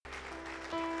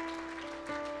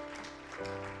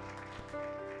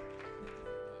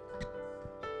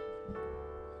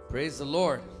Praise the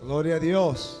Lord. Gloria a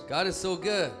Dios. God is so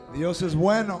good. Dios es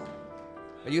bueno.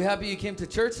 Are you happy you came to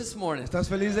church this morning? ¿Estás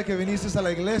feliz de que viniste a la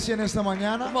iglesia en esta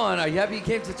mañana? Come on, are you happy you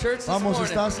came to church this Vamos, morning?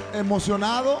 ¿estás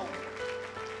emocionado?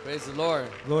 Praise the Lord.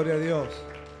 Gloria a Dios.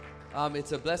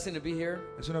 It's a blessing to be here,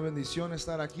 Es una bendición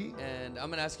estar aquí. and I'm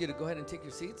going to ask you to go ahead and take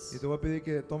your seats. Y te voy a pedir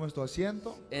que tomes tu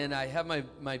asiento. And I have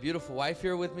my beautiful wife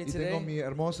here with me Y tengo today. mi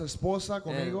hermosa esposa And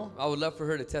conmigo. I would love for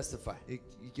her to testify. Y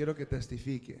quiero que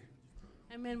testifique.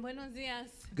 Amén, buenos días.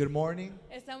 Good morning.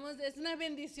 Es una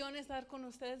bendición estar con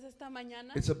ustedes esta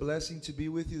mañana. It's a blessing to be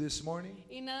with you this morning.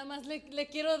 Y nada más le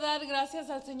quiero dar gracias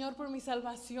al Señor por mi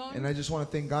salvación. And I just want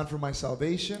to thank God for my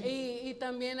salvation. Y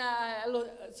también a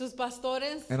sus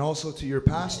pastores And also to your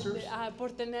pastors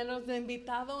por tenerlos de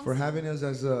invitados. for having us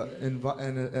as a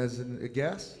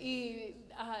guest. Y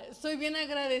soy bien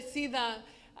agradecida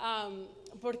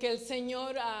porque el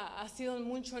Señor ha sido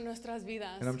mucho en nuestras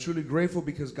vidas. And I'm truly grateful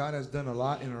because God has done a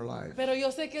lot in our life. Pero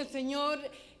yo sé que el Señor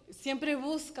siempre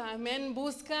busca, amén,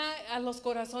 busca a los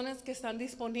corazones que están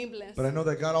disponibles. But I know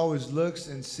that God always looks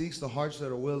and seeks the hearts that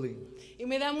are willing. Y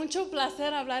me da mucho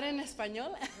placer hablar en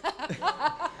español.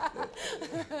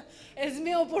 Es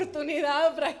mi oportunidad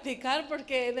de practicar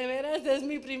porque de veras es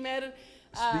mi primer...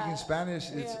 Speaking Spanish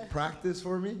is yeah. practice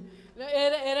for me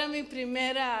Era mi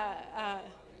primera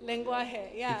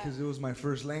lenguaje. Yeah. because it was my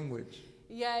first language.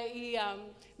 Yeah, y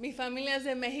mi familia es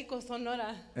de México,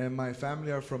 Sonora. And my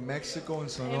family are from Mexico and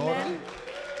Sonora. Amen.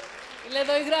 Y le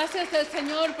doy gracias al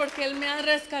Señor porque Él me ha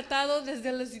rescatado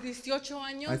desde los 18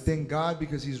 años. I thank God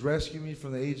because He's rescued me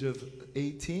from the age of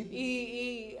 18.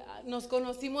 Y nos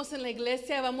conocimos en la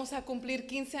iglesia y vamos a cumplir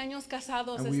 15 años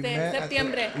casados And we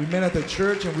septiembre. met at the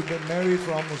church and we've been married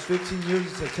for almost 15 years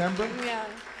in September. Yeah.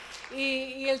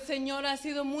 Y el Señor ha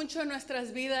sido mucho en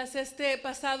nuestras vidas. Este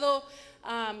pasado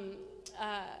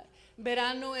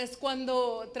verano es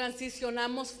cuando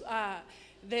transicionamos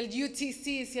del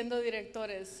UTC siendo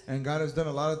directores. And God has done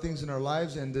a lot of things in our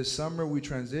lives. And this summer we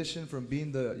transitioned from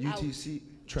being the UTC,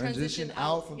 transition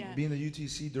out from yeah. being the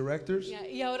UTC directors. Yeah.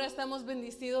 Y ahora estamos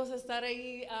bendecidos de estar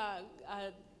ahí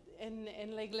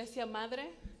en la iglesia madre.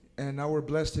 And now we're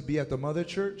blessed to be at the Mother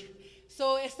Church.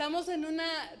 So, estamos en una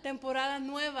temporada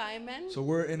nueva, amen. So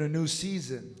we're in a new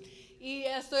season. Y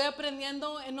estoy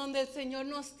aprendiendo en donde el Señor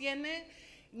nos tiene,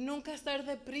 nunca estar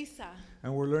deprisa.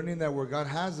 And we're learning that where God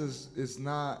has us is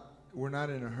we're not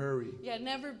in a hurry. Yeah,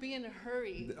 never be in a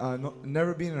hurry.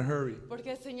 Never be in a hurry. Porque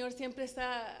el Señor siempre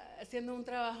está haciendo un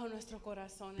trabajo en nuestro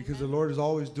corazón. Because the amen. Lord is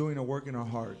always doing a work in our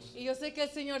hearts. Y yo sé que el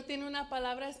Señor tiene una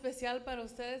palabra especial para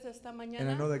ustedes esta And I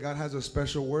mañana. know that God has a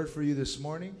special word for you this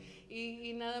morning.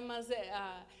 Y nada más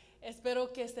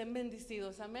espero que estén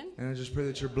bendecidos. Amén. And I just pray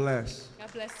that you're blessed.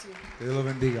 God bless you. Que Dios lo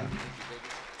bendiga.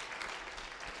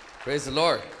 Praise the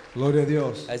Lord. Gloria a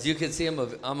Dios. As you can see,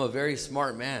 I'm a very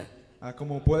smart man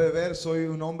Como puede ver, soy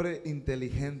un hombre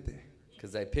inteligente.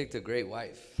 because I picked a great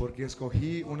wife. Porque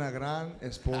escogí una gran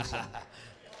esposa.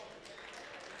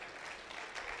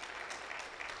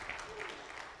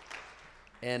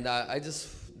 And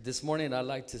this morning, I'd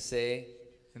like to say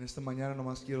En esta mañana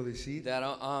nomás quiero decir, that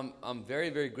I'm very,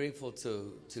 very grateful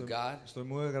to God. estoy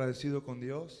muy agradecido con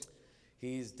Dios.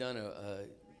 He's done a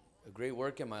great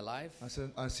work in my life.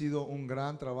 Ha sido un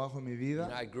gran trabajo en mi And vida.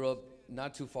 I grew up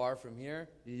not too far from here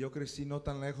Y yo crecí no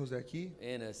tan lejos de aquí,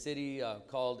 in a city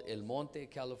called El Monte,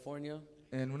 California.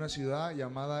 en una ciudad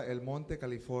llamada El Monte,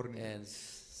 California. And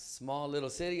small little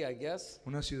city, I guess.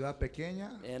 Una ciudad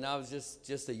pequeña. And I was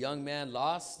just a young man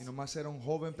lost. Y nomás era un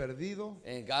joven perdido.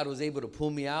 And God was able to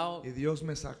pull me out Y Dios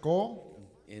me sacó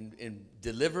and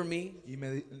deliver me, y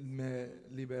me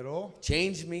liberó,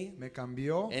 change me. me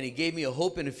cambió And He gave me a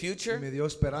hope in the y future. me dio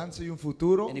esperanza y un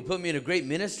futuro. And He put me in a great Y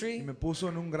ministry. me puso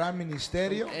en un gran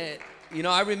ministerio. And, you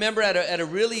know, I remember at a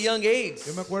really young age,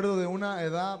 Yo me acuerdo de una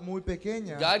edad muy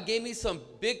pequeña. God gave me some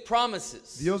big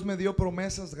promises. Dios me dio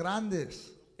promesas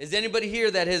grandes. Is anybody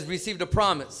here that has received a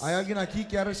promise? Hay alguien aquí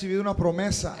que ha recibido una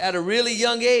promesa At a really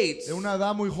young age, de una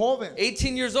edad muy joven,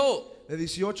 18 years old, de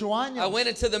 18 I años. went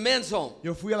into the men's home.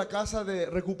 Yo fui a la casa de There's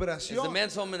the recuperación.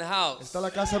 men's home in the house. Está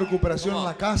la casa de recuperación en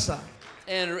la casa.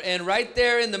 And right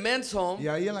there in the men's home, Y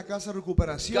ahí en la casa de God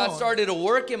recuperación, started to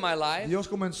work in my life. Dios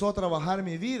comenzó a trabajar en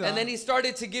mi vida And then He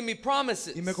started to give me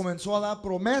promises. y me comenzó a dar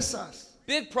promesas.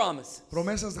 Big promises.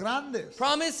 Promesas grandes.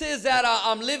 Promises that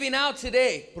I'm living out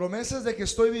today. Promesas de que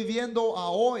estoy viviendo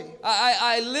a hoy.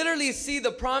 I literally see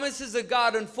the promises of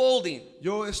God unfolding.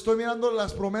 Yo estoy mirando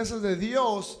las promesas de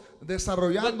Dios But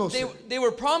desarrollándose. they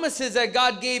were promises that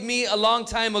God gave me a long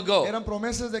time ago. Eran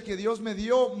promesas de que Dios me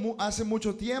dio hace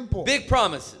mucho tiempo. Big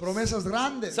promises. Promesas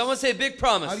grandes. Someone say big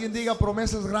promises. Alguien diga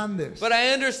promesas grandes. But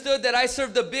I understood that I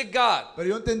served a big God. Pero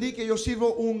yo entendí que yo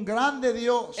sirvo un grande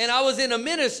Dios. And I was in a Y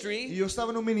ministry yo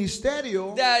estaba en un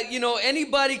ministerio that,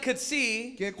 anybody could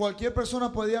see que cualquier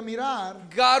persona podía mirar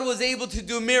God was able to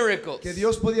do miracles. que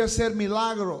Dios podía hacer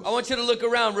milagros. I want you to look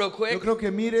around real Yo quick. creo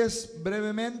que mires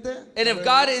brevemente. And if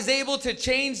God is able to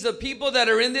change the people that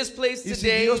are in this place Y si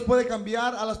today, Dios puede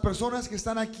cambiar a las personas que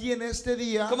están aquí en este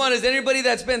día. come on, is there anybody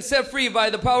that's been set free by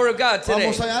the power of God today?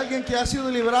 Vamos, hay alguien que ha sido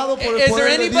librado por el Is there poder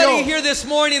de anybody Dios. here this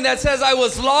morning that says, I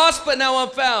was lost, but now I'm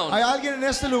found? Hay alguien en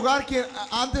este lugar que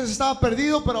antes estaba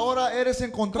perdido, pero ahora eres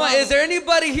Come encontrado. on, is there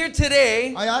anybody here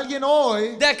today Hay alguien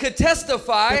hoy that could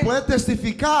testify que puede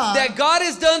testificar that God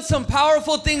has done some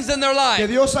powerful things in their que life?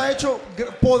 Dios ha hecho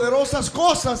poderosas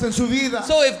cosas en su vida.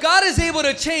 So if God is able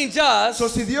to change us, So,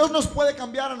 si Dios nos puede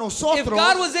cambiar a if nosotros,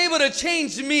 God was able to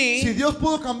change si me, Dios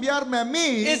pudo cambiarme a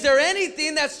mí, is there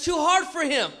anything that's too hard for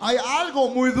Him? hay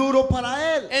algo muy duro para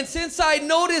Él. And since I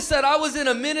noticed that I was in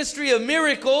a ministry of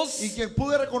miracles, Y que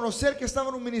pude reconocer que estaba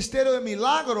en un ministerio de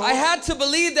milagros, I had to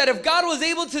believe that if God was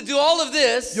able to do all of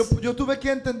this, yo tuve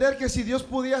que entender que si Dios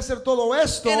podía hacer todo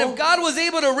esto, and if God was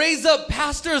able to raise up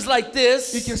pastors like y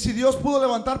this, que si Dios pudo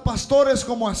levantar pastores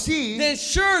como así, then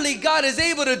surely God is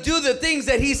able to do the things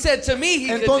that He said to me He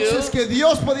entonces could do. que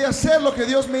Dios podía hacer lo que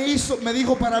Dios me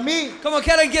dijo para mí. Come on,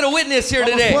 can I get a witness here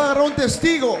Vamos, today? puedo agarrar un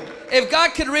testigo. If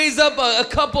God could raise up a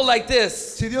couple like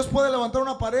this, Si Dios puede levantar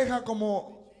una pareja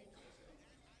como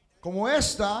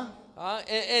esta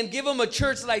and give them a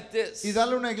church like this, y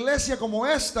darle una iglesia como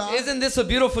esta, isn't this a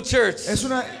beautiful church?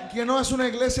 que no es una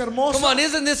iglesia Come hermosa. on,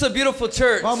 isn't this a beautiful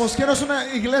church? Vamos, que no es una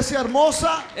iglesia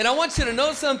hermosa. And I want you to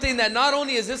know something, that not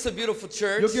only is this a beautiful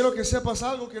church Yo quiero que sepas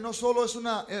algo, que no solo es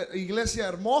una iglesia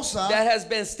hermosa that has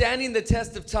been standing the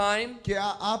test of time. que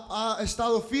ha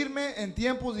estado firme en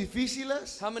tiempos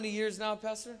difíciles. How many years now,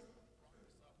 Pastor?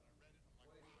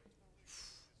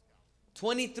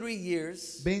 23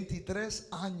 years 23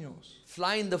 años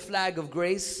flying the flag of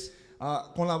grace,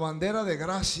 con la bandera de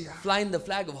gracia, flying the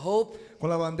flag of hope, con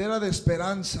la bandera de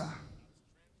esperanza,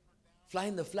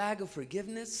 flying the flag of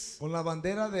forgiveness, con la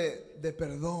bandera de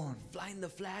perdón, flying the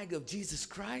flag of Jesus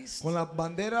Christ, con la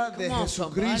bandera de Come on,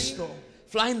 somebody. Jesucristo,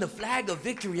 flying the flag of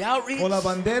Victory Outreach con la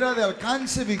bandera de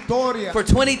alcance victoria for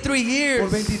 23 por years.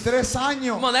 23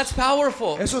 años. Come on, that's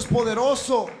powerful. Eso es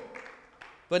poderoso.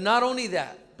 But not only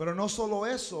that, Pero no solo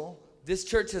eso, this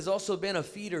church has also been a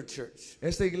feeder church.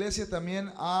 esta iglesia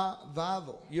también ha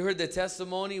dado, You heard the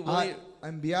testimony, ha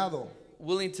enviado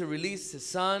willing to release his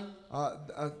son.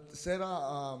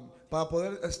 para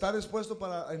poder estar dispuesto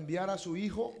para enviar a su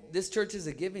hijo. This church is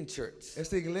a giving church.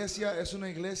 Esta iglesia es una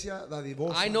iglesia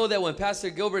dadivosa. I know that when Pastor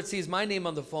Gilbert sees my name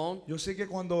on the phone, Yo sé que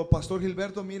cuando Pastor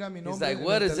Gilberto mira mi he's nombre like, en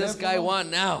what el does this guy teléfono,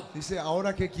 want now? dice,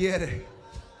 ¿ahora qué quiere?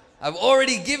 I've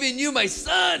already given you my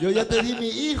son. Yo ya te di mi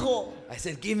hijo. I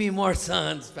said, give me more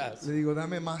sons, Le Pastor. digo,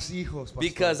 dame más hijos, pastor.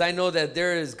 Because I know that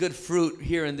there is good fruit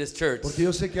here in this church. Porque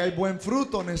yo sé que hay buen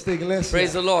fruto en esta iglesia.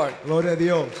 Praise the Lord. Gloria a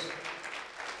Dios.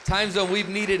 Times when we've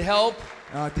needed help,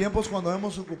 Tiempos cuando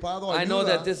hemos ocupado I know ayuda.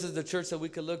 that this is the church that we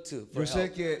could look to for Yo sé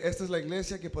help. que esta es la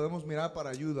iglesia que podemos mirar para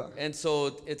ayuda. And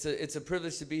so it's a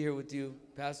privilege to be here with you,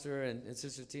 Pastor and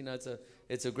Sister Tina.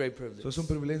 It's a great privilege. So, es un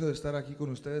privilegio de estar aquí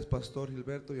con ustedes, Pastor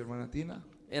Gilberto y hermana Tina.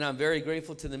 And I'm very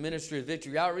grateful to the ministry of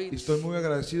Victory Y Outreach. estoy muy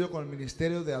agradecido con el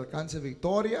ministerio de Alcance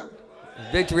Victoria.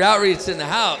 Victory Outreach in the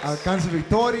house. Alcance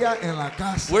Victoria en la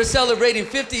casa. We're celebrating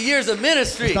 50 years of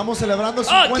ministry. Estamos celebrando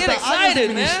Oh, 50 get años de excited,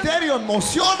 man. ministerio.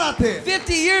 Emocionate.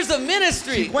 50 years of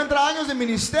ministry. 50 años de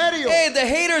ministerio. Hey, the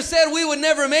haters said we would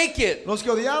never make it. Los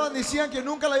que odiaban decían que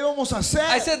nunca la íbamos a hacer.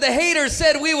 I said the haters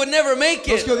said we would never make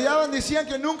Los que it. odiaban decían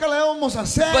que nunca la íbamos a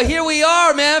hacer. But here we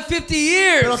are, man, 50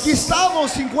 Pero aquí years.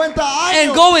 estamos 50 And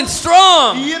años going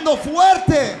strong. y yendo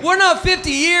fuerte. We're not 50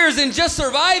 years and just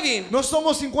surviving. No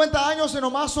somos 50 años en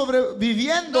nomás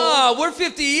sobreviviendo. No, we're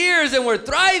 50 years and we're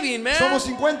thriving, man. Somos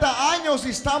 50 años y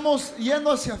estamos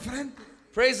yendo hacia frente.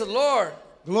 Praise the Lord.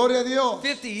 Gloria a Dios.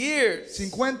 50 years.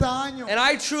 50 años. And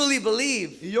I truly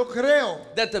believe Y yo creo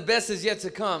that the best is yet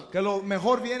to come. que lo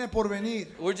mejor viene por venir.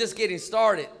 We're just getting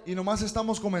started. Y nomás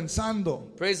estamos comenzando.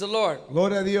 Praise the Lord.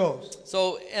 Gloria a Dios.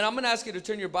 So, and I'm going to ask you to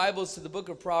turn your Bibles to the book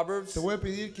of Proverbs, Te voy a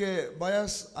pedir que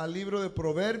vayas al libro de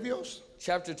Proverbios,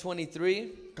 chapter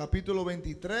 23. capítulo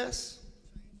 23.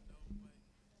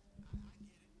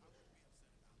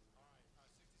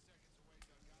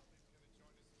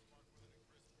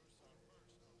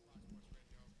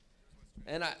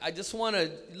 And I just want to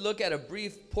look at a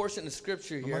brief portion of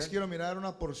scripture here. Nomás quiero mirar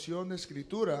una porción de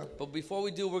escritura, But before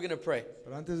we do, we're going to pray.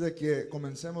 pero antes de que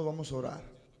comencemos vamos a orar.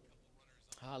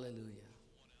 Hallelujah.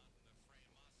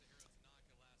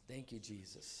 Thank you,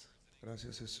 Jesus.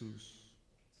 Gracias, Jesús.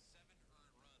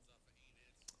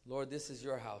 Lord, this is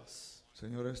your house,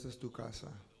 Señor, esta es tu casa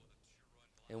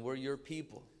and we're your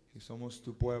people. y somos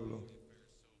tu pueblo.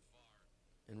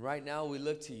 And right now we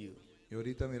look to you Y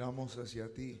ahorita miramos hacia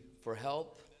ti for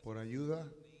help, por ayuda,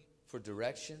 for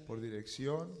direction, por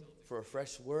dirección, for a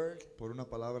fresh word, por una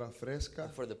palabra fresca,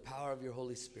 and for the power of your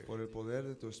Holy Spirit. por el poder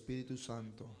de tu Espíritu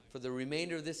Santo. For the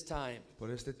remainder of this time, Por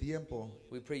este tiempo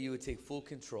we pray you would take full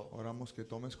control. oramos que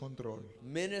tomes control.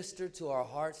 Minister to our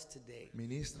hearts today.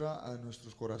 Ministra a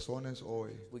nuestros corazones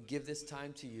hoy. We give this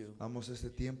time to you. Damos este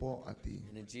tiempo a ti.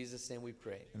 And in Jesus' name we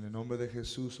pray. En el nombre de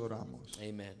Jesús oramos.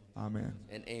 Amen Amén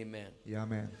and amen. y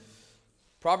amén.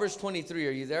 Proverbs 23,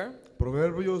 are you there?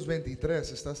 Proverbios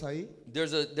 23, ¿estás ahí?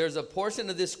 There's a portion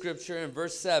of this scripture in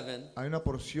verse 7 Hay una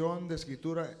porción de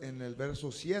escritura en el verso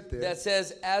 7 that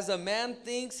says, as a man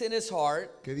thinks in his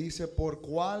heart, que dice, por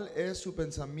cuál es su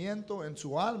pensamiento en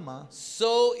su alma,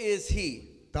 so is he.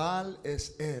 tal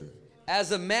es él.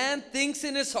 As a man thinks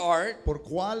in his heart, Por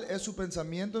cuál es su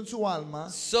pensamiento en su alma,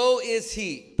 so is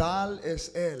he. tal es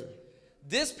él.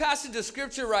 This passage of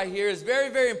scripture right here is very,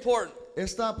 very important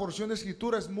Esta porción de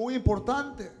escritura es muy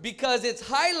importante because it's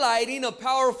highlighting a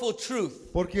powerful truth.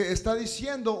 porque está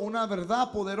diciendo una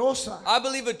verdad poderosa. I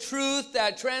believe a truth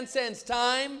that transcends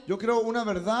time. Yo creo una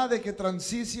verdad de que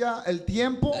transicia el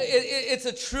tiempo. It's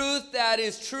a truth that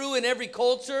is true in every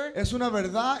culture, Es una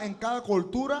verdad en cada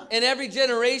cultura, in every en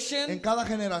generation. cada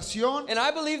generación. And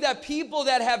I believe that people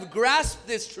that have grasped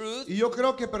this truth Y yo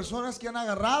creo que personas que han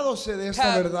agarradose de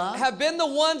esta verdad have been the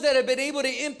ones that have been able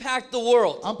to impact the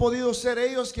world. han podido ser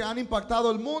ellos que han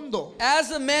impactado el mundo.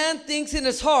 As a man thinks in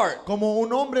his heart, Como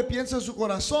un hombre piensa en su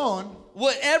corazón,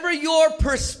 whatever your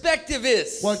perspective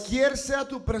is, cualquier sea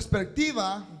tu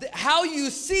perspectiva, how you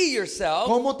see yourself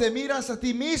cómo te miras a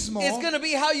ti mismo, is going to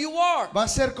be how you are, va a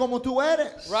ser como tú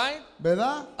eres, right?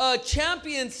 ¿verdad?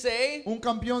 Champions say Un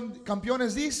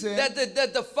campeones dice that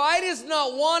the fight is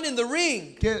not won in the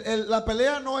ring, que la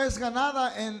pelea no es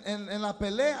ganada en la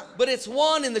pelea, but it's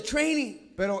won in the training.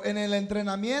 pero en el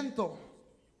entrenamiento.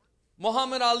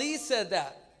 Muhammad Ali said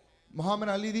that. Muhammad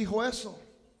Ali dijo eso.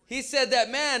 He said that,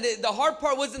 man, the hard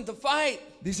part wasn't the fight.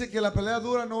 Dice que la pelea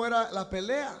dura no era la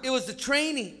pelea, It was the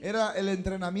training. era el It was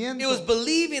entrenamiento.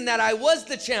 believing that I was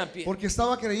the champion. Porque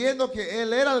estaba creyendo que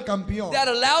él era el campeón, That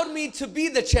allowed me to be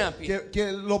the champion.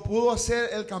 que lo pudo hacer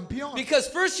el campeón. Because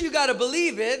first you got to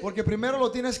believe it Porque primero lo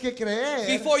tienes que creer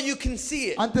before you can see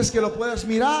it. antes que lo puedas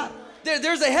mirar.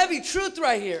 There's a heavy truth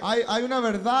right here. Hay una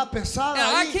verdad pesada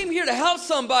And I ahí. came here to help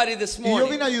somebody this Y yo morning.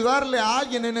 vine a ayudarle a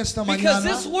alguien en esta Because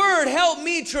mañana. this word helped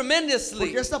me tremendously.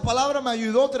 Porque esta palabra me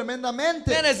ayudó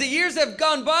tremendamente. And as the years have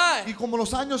gone by, Y como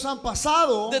los años han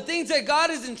pasado, the things that God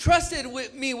has entrusted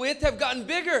me with have gotten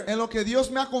bigger. en lo que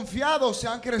Dios me ha confiado se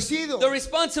han crecido. The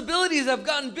responsibilities have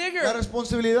gotten La bigger.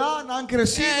 responsabilidad han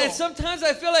crecido. And sometimes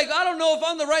I feel like I don't know if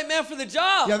I'm the right man for the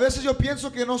job. Y a veces yo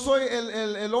pienso que no soy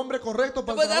el hombre correcto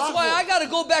para But el that's why I trabajo. got to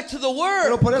go back to the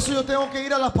Pero Word. por eso yo tengo que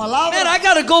ir a las Man, palabras, I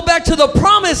got to go back to the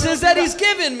promises that He's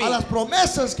given me. a And las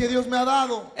promesas que Dios me ha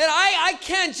dado. I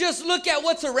can't just look at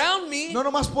what's around me. No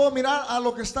nomás puedo mirar a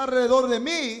lo que está alrededor de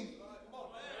mí.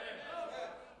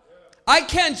 I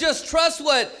can't just trust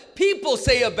what people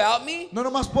say about me. No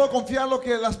nomás puedo confiar lo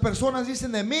que las personas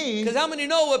dicen de mí. Because how many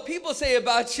know what people say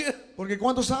about you Porque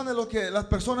cuántos saben de lo que las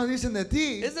personas dicen de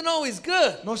ti. isn't always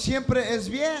good? No siempre es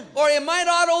bien. Or it might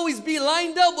not always be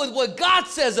lined up with what God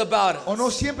says about O no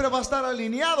us. siempre va a estar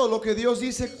alineado lo que Dios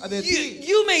dice de ti.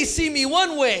 You may see me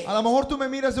one way. A lo mejor tú me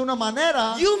miras de una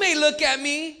manera. You may look at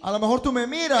me A lo mejor tú me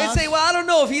and miras. say, well, I don't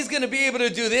know if he's going to be able to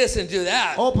do this and do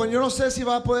that. Oh, pues yo no sé si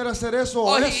va a poder hacer eso o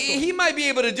Or esto. he might be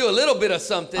able to do a little bit of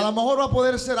something. A lo mejor va a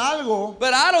poder hacer algo.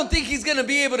 But I don't think he's going to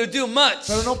be able to do much.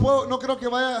 Pero no creo que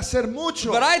vaya a hacer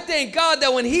mucho. But I thank God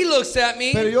that when he looks at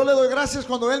me, Pero yo le doy gracias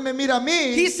cuando Él me mira a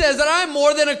mí. he says that I'm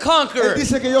more than a Él conqueror.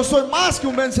 dice que yo soy más que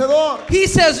un vencedor. He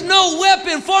says no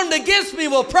weapon formed against me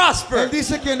will prosper. Él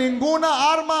dice que ninguna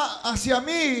arma hacia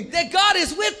mí, That God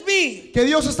is with me. que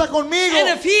Dios está conmigo. And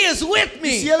if he is with Y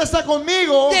si me, Él está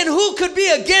conmigo, then who could be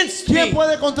against ¿quién me?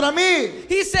 puede contra mí?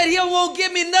 He said he won't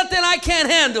give me nothing I can't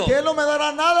handle. Que Él no me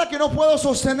dará nada que no puedo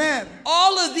sostener.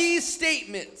 All of these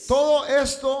statements, Todo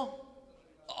esto,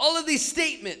 all of these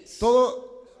statements todas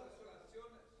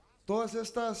todas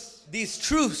estas these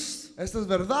truths,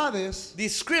 verdades,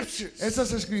 these scriptures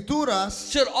estas escrituras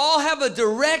should all have a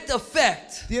direct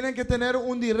effect tienen que tener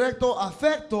un directo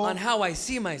afecto on how I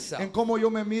see myself. en cómo yo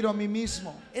me miro a mí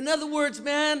mismo. In other words,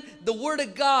 man, the Word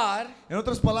of God En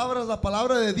otras palabras, la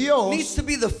palabra de Dios needs to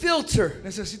be the filter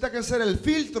necesita que ser el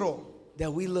filtro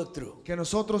that we look through. que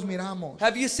nosotros miramos.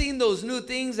 Have you seen those new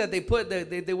things that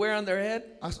they wear on their head?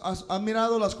 ¿Has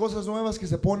mirado las cosas nuevas que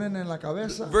se ponen en la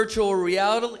cabeza? Virtual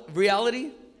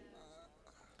reality.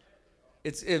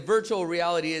 It's virtual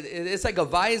reality. It's like a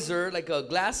visor, like a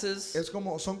glasses,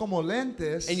 Son como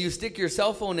lentes and you stick your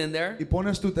cell phone in there, y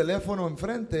pones tu teléfono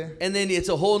enfrente and then it's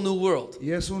a whole new world. y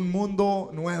es un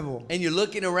mundo nuevo. And you're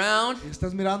looking around, Y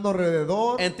estás mirando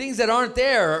alrededor and things that aren't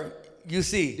there, you y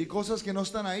see. cosas que no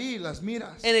están ahí las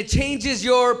miras And it changes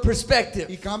your perspective.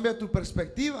 y cambia tu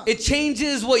perspectiva It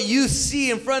changes what you see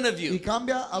in front of y you.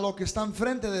 cambia a lo que está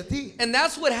enfrente de ti. And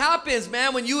that's what happens,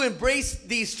 man, when you embrace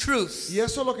these truths. Y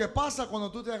eso es lo que pasa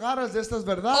cuando tú te agarras de estas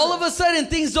verdades. All of a sudden,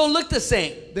 things don't look the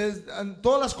same.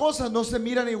 Todas las cosas no se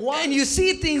miran igual. And you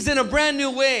see things in a brand new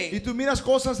Y way. tú miras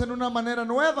cosas en una manera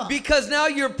nueva. Because now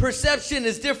your perception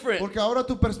is different. Porque ahora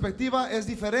tu perspectiva es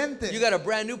diferente. You got a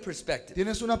brand new perspective.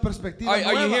 Tienes una perspectiva Are you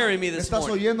nueva. hearing me this Estás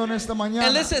morning? oyendo en esta mañana.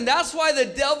 And listen, that's why the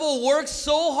devil works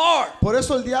so hard Por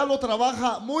eso el diablo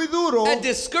trabaja muy duro at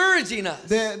discouraging us,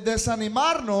 de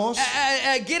desanimarnos,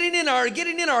 at getting in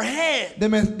our head.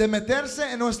 de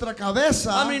meterse en nuestra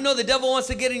cabeza. How many know the devil wants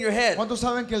to get in your head? ¿Cuántos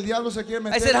saben que el diablo se quiere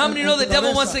meter I said, how en many tu know the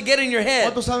devil cabeza? wants to get in your head?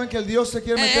 ¿Cuántos saben que el Dios se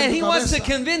quiere meter And en he tu wants to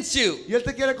cabeza? convince you Y él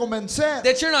te quiere convencer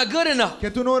that you're not good enough.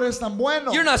 que tú no eres tan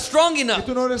bueno, You're not strong que enough.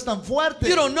 tú no eres tan fuerte,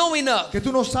 You don't know enough. que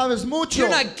tú no sabes mucho, You're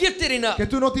not gifted enough. que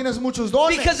tú no tienes muchos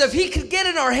dones. Because if he could get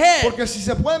in our head, Porque si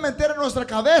se puede meter en nuestra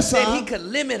cabeza, then he could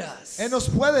limit us. él nos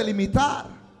puede limitar.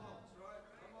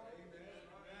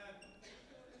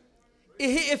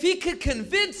 If he could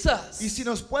convince us Y si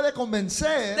nos puede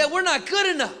convencer that we're not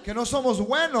good enough, que no somos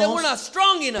buenos, that we're not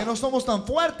strong que no enough, somos tan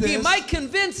fuertes, he might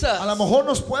convince a lo us mejor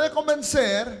nos puede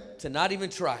convencer to not even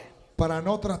try. para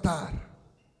no tratar.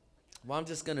 Well, I'm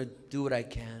just going to do what I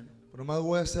can. Pero más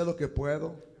voy a hacer lo que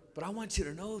puedo. But I want you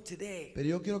to know today Pero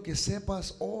yo quiero que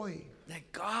sepas hoy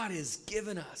that God has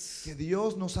given us que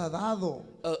Dios nos ha dado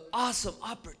an awesome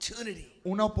opportunity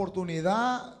una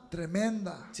oportunidad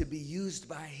tremenda to be used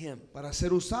by him. para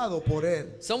ser usado por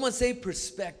Él. Someone say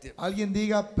perspective. Alguien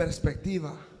diga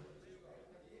perspectiva.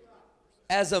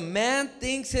 As a man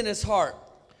thinks in his heart,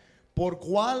 Por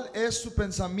cuál es su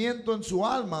pensamiento en su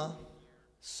alma,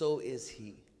 so is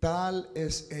he. tal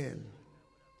es Él.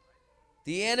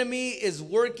 The enemy is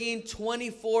working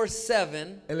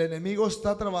 24/7 El enemigo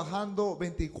está trabajando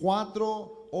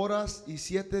 24 horas y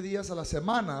 7 días a la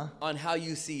semana on how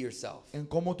you see yourself. en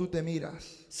cómo tú te miras.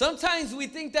 Sometimes we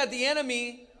think that the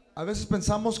enemy A veces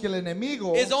pensamos que el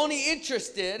enemigo is only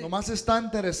interested nomás está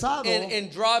interesado, in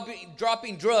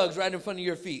dropping drugs right in front of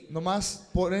your feet. nomás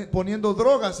poniendo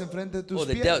drogas enfrente de tus Oh,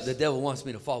 the pies. devil wants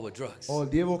me to fall with drugs. O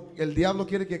el diablo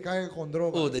quiere que caiga con Oh,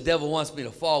 drogas. the devil wants me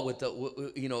to fall with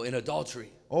in adultery.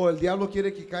 O el diablo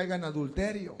quiere que caiga en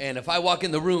adulterio. And if I walk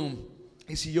in the room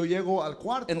Y si yo llego al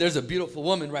cuarto and there's a beautiful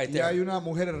woman right y hay there, una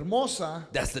mujer hermosa,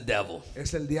 that's the devil.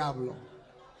 es el diablo.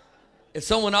 If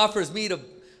someone offers me to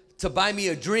buy me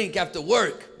a drink after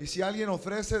work, Y si alguien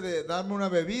ofrece de darme una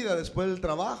bebida después del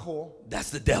trabajo,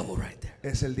 that's the devil right there.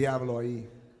 es el diablo ahí.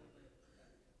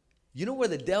 You know where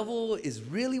the devil is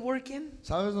really working?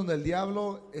 ¿Sabes dónde el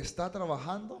diablo está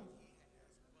trabajando?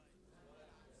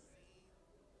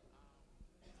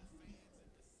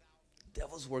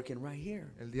 Devil's working right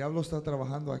here. El diablo está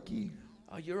trabajando aquí.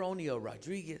 Oh, you're only a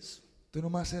Rodriguez. Tú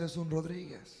nomás eres un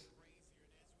Rodríguez.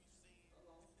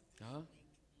 Huh?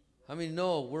 How many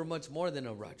know we're much more than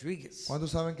a Rodriguez ¿Cuántos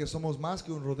saben que somos más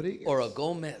que un Rodríguez? or a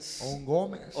Gomez O un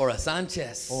Gómez. or a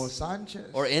Sanchez O Sánchez.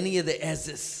 or any of the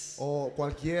S's? O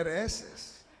cualquier eses.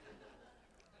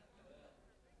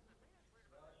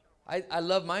 I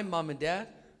love my mom and dad,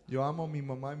 Yo amo a mi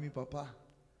mamá y mi papá.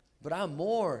 but I'm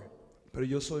more Pero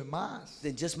yo soy más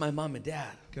than just my mom and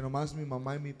dad. que nomás mi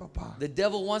mamá y mi papá. The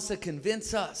devil wants to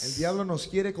convince El us diablo nos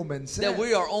quiere convencer that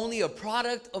we are only a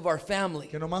product of our family.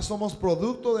 que nomás somos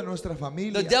producto de nuestra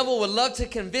familia. The devil would love to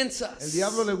convince El us.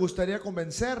 diablo le gustaría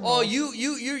convencernos. Oh,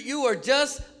 you are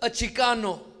just a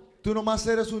Chicano. Tú nomás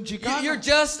eres un chicano. You're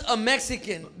just a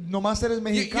Mexican. Nomás eres You're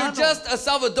mexicano. just a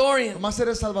Salvadorian. Nomás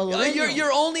eres salvadoreño.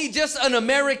 You're only just an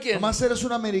American. Nomás eres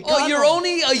un americano. Oh, you're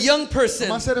only a young person.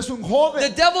 Nomás eres un The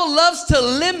joven. devil loves to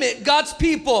limit God's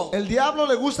people. El diablo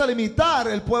le gusta limitar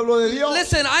el pueblo de Dios.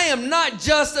 Listen, I am not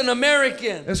just an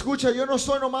American. Escucha, yo no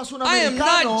soy nomás un I am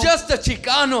americano. not just a Yo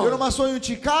Chicano. nomás soy un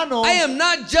chicano. I am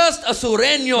not just a Yo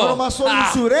sureño. nomás soy un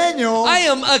Ah, sureño. I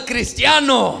am a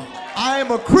Cristiano. I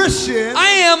am a Christian. I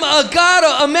am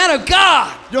a man of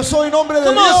God. Yo soy un hombre de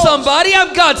Come on, Dios. somebody.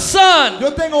 I'm God's son.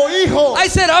 Yo tengo hijos. I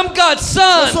said, I'm God's Yo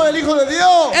son. soy el hijo de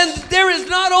Dios. And there is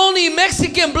not only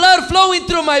Mexican blood flowing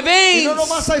through my Y veins, no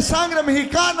nomás hay sangre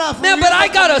mexicana. man, fluyendo but I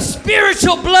got por a mí.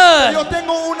 spiritual Yo blood.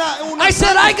 tengo una I said,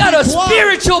 sangre I got a espiritual.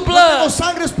 spiritual Yo blood. tengo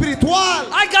sangre espiritual.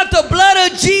 I got the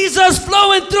blood of Jesus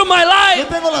flowing through my Yo life.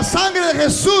 tengo la sangre de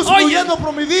Jesús Oh, fluyendo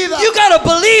por mi vida. You got to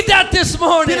believe that this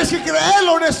morning. Tienes que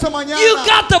creerlo en esta mañana. You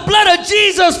got the blood of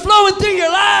Jesus flowing through your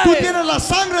Tú life. tienes la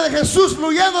sangre de Jesús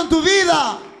fluyendo en tu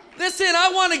vida. Listen,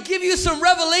 I want to give you some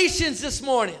revelations this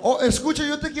morning. Oh, escucha,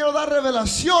 yo te quiero dar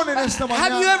revelación en esta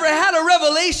Have you mañana. ever had a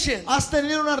revelation? Has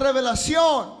tenido una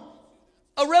revelación.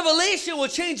 A revelation will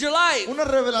change your life. Una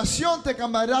revelación te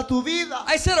cambiará tu vida.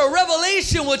 I said a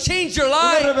revelation will change your Una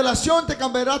life. revelación te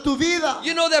cambiará tu vida.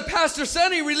 You know that Pastor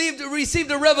Sonny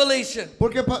received a revelation.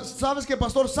 Porque sabes que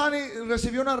Pastor Sani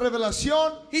recibió una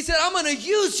revelación. He said, I'm going to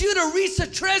use you to reach the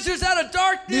treasures out of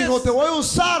darkness. Dijo, te voy a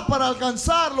usar para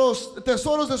alcanzar los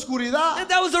tesoros de oscuridad. And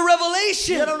that was a Y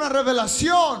revelation. era una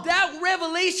revelación. That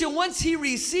revelation, once he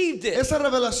received it, Esa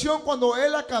revelación cuando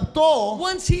él la captó,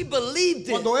 once he believed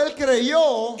it, cuando él creyó,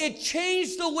 it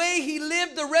changed the way he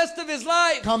lived the rest of his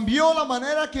life. cambió la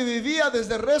manera que vivía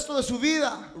desde el resto de su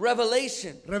vida.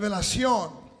 Revelation.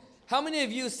 Revelación. How many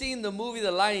of you have seen the movie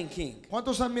The Lion King?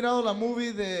 ¿Cuántos han mirado la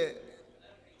movie de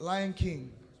Lion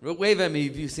King? Wave at me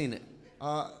if you've seen it.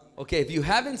 Ah, Okay, if you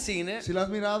haven't seen it, si la has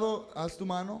mirado, haz tu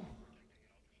mano.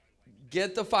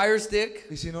 get the Fire Stick.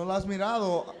 Y si no la has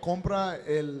mirado, compra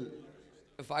el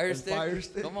Fire El Stick. Fire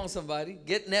Stick. Come on, somebody.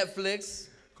 Get Netflix.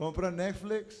 compra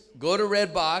Netflix Go to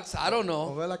Redbox. I don't o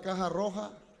know. ve la caja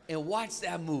roja And watch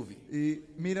that movie. y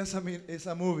mira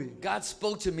esa movie. God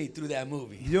spoke to me through that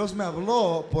movie. Dios me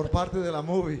habló por parte de la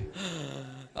movie.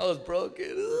 I was broken.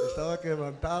 Estaba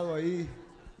quebrantado ahí.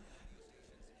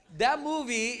 That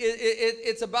movie,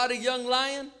 it's about a young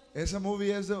lion. Esa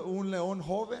movie es de un león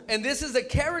joven And this is a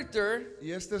character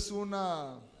y este es un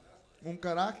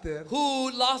carácter who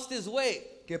lost his way.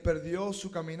 que perdió su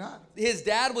caminar. His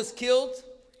dad was killed.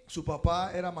 Su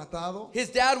papá era matado. His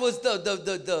dad was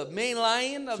the main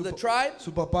lion of the tribe.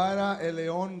 Su papá era el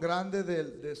león grande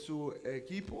de su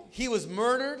equipo. He was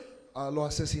murdered. Lo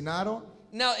asesinaron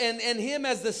Now, and him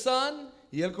as the son,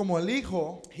 y él como el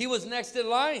hijo, he was next in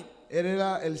line. él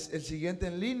era el siguiente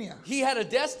en línea. He had a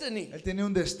destiny. Él tenía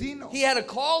un destino. He had a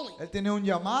calling. Él tenía un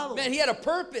llamado. Man, he had a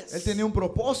purpose. Él tenía un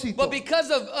propósito. But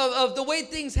because of the way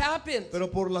things happened, Pero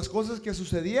por las cosas que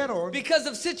sucedieron, because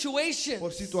of por situations,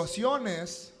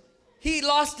 situaciones, he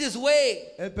lost his way.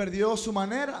 él perdió su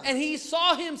manera. And he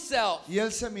saw himself Y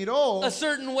él se miró a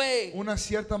certain way. una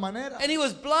cierta manera. And he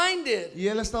was blinded Y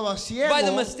él estaba ciego by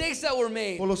the mistakes that were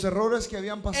made. por los errores que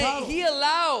habían pasado. And he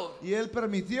allowed Y él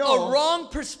permitió a wrong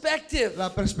perspective la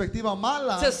perspectiva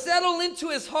mala to settle into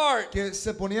his heart. que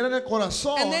se poniera en el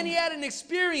corazón. And then he had an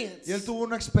experience Y él tuvo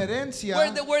una experiencia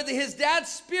where his dad's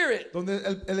spirit donde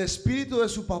el espíritu de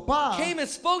su papá came and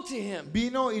spoke to him.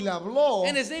 vino y le habló.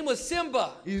 And his name was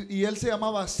Simba. Y él se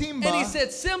llamaba Simba. And he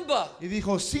said, Simba, Y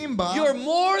dijo, Simba, you're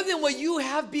more than what you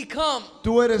have become.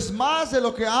 tú eres más de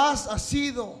lo que has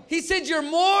sido. He said, you're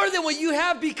more than what you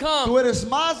have Tú become. eres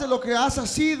más de lo que has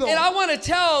sido. And I want to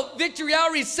tell Victory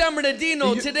Outreach San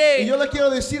Bernardino Y yo today le quiero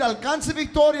decir, Alcance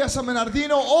Victoria San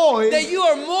Bernardino hoy, that you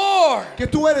are more, que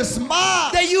tú eres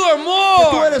más, that you are que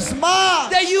tú more, eres más,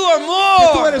 that you are que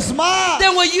tú more eres más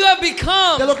than what you have de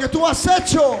become. lo que tú has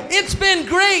hecho. It's been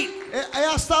great,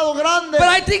 Ha estado grande, but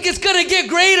I think it's going to get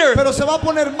greater. pero se va a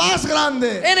poner más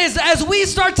grande. And as we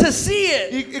start to see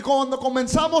it, Y cuando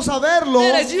comenzamos a verlo,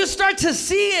 and as you start to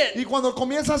see it, y cuando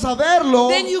comienzas a verlo,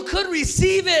 then you could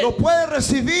receive lo it. puedes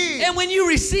recibir. And when you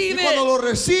receive Y cuando it, lo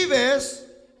recibes,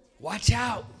 watch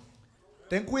out.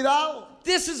 ten cuidado.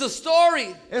 This is a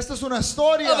story Esta es una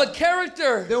historia of a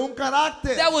character de un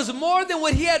carácter, that was more than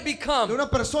what he had de become. una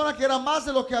persona que era más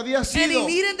de lo que había And he sido.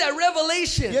 needed that Y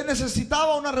revelation. él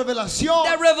necesitaba una revelación.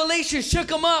 That revelation shook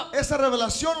him up. Esa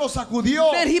revelación lo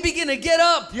sacudió. Man, he began to get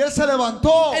up Y él se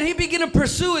levantó. and he began to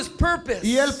pursue his purpose.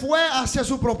 Y él fue hacia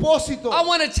su propósito. I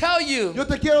want to tell you Yo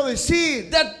te quiero decir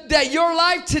that your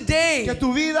life que today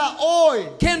tu vida hoy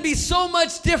can be so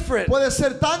much different. puede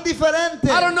ser tan diferente.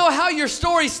 I don't know how your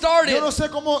story started. Yo no sé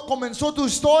cómo comenzó tu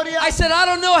historia. I said, I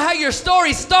don't know how your story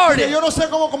Que started, yo no sé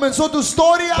cómo comenzó tu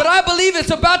historia. but I believe it's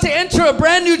about to enter a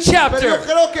brand new Pero yo chapter.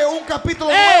 creo que un capítulo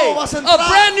Hey, nuevo vas a a entrar.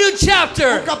 brand new Un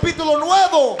chapter. capítulo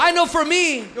nuevo. I know for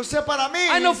me, Yo sé para mí.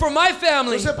 I know for my Yo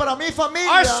family, sé para mi familia.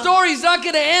 our story's not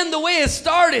going to end the way it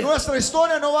started. Nuestra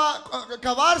historia no va a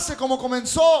acabarse como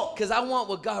comenzó. Because I want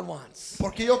what God wants.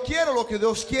 Porque yo quiero lo que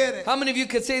Dios quiere. How many of you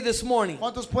could say this morning,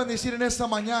 ¿Cuántos pueden decir en esta I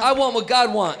mañana? want what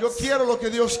God wants? Yo quiero lo que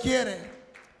Dios quiere.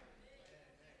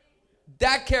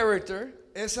 That character,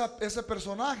 Ese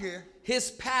personaje,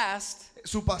 his past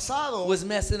su pasado, was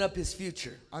messing up his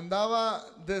future. andaba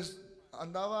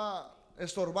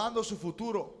estorbando su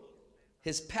futuro.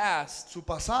 His past Su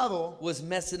pasado was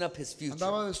messing up his future.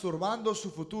 andaba estorbando su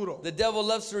futuro. The devil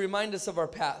loves to remind us of our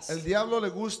past. El diablo le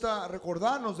gusta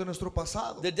recordarnos de nuestro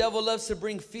pasado. The devil loves to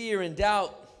bring fear and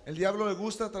doubt. El diablo le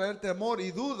gusta traer temor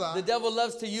y duda. The devil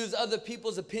loves to use other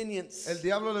people's opinions. El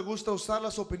diablo le gusta usar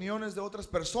las opiniones de otras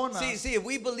personas. See, if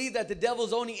we believe that the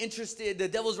devil's only interested, the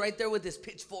devil's right there with his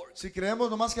pitchfork. Si creemos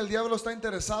nomás que el diablo está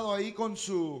interesado ahí con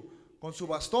su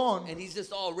bastón And he's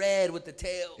just all red with the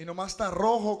tail. y nomás está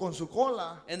rojo con su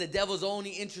cola, And the devil's only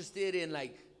interested in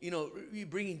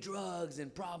bringing drugs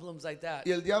and problems like that.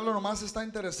 y el diablo nomás está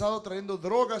interesado trayendo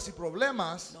drogas y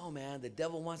problemas. No, man, the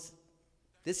devil wants,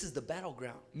 this is the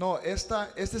battleground. No, este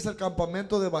es el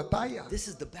campamento de batalla. This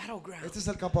is the battleground. Este es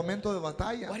el campamento de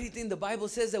batalla. Why do you think the Bible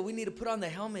says that we need to put on the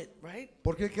helmet, right?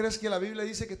 ¿Por qué crees que la Biblia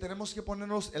dice que tenemos que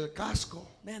ponernos el casco?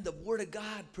 Man, the word of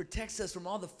God protects us from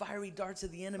all the fiery darts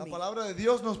of the La enemy. palabra de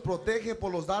Dios nos protege por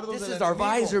los dardos This del is our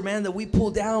visor, enemigo. man, that we pull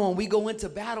down when we go into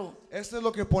battle. Esto es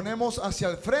lo que ponemos hacia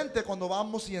el frente cuando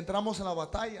vamos y entramos en la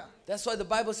batalla. That's why the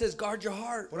Bible says guard your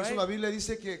heart, Por eso right? la Biblia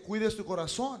dice que cuides tu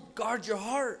corazón. Guard your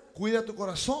heart, Cuida tu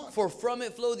corazón. for from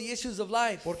it flow the issues of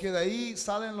life. Porque de ahí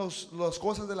salen las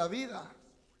cosas de la vida.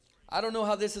 I don't know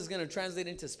how this is going to translate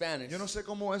into Spanish. Yo no sé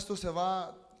cómo esto se va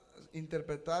a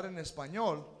interpretar en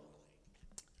español.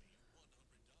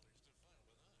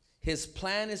 His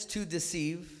plan is to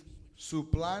deceive, Su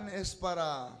plan es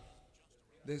para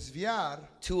desviar,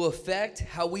 to affect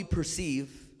how we perceive,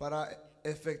 para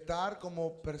afectar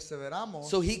como perseveramos,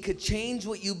 so he could change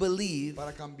what you believe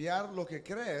para cambiar lo que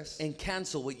crees and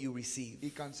cancel what you receive. y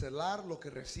cancelar lo que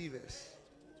recibes.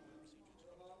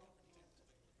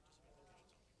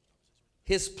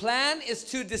 His plan is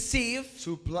to deceive,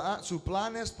 Su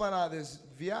plan es para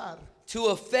desviar, to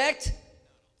affect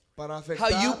para how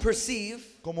you afectar perceive,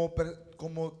 como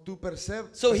tú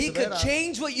percibes, so he could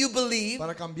change what you believe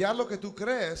para cambiar lo que tú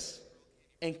crees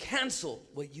and cancel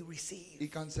what you receive. y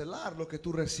cancelar lo que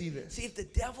tú recibes. See, if the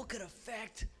devil could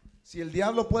affect Si el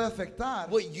diablo puede afectar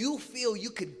what you feel you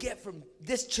could get from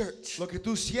this church, lo que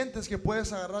tú sientes que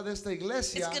puedes agarrar de esta it's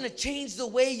iglesia, going to change the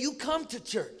way you come to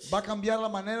church. va a cambiar la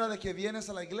manera de que vienes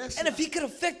a la iglesia. And if he could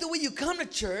affect the way you come to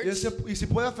church, Y si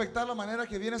puede afectar la manera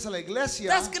que vienes a la iglesia,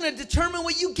 that's going to determine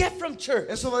what you get from church.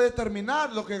 eso va a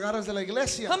determinar lo que agarras de la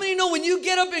iglesia. How many know when you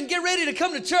get up and get ready to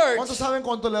come to church, ¿Cuántos saben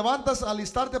cuando levantas a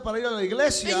alistarte para ir a la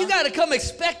iglesia? man, you got to come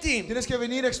expecting. Tienes que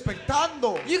venir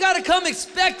expectando. You got to come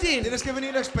expecting. Tienes que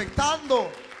venir expectando.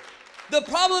 The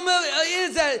problem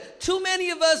is that too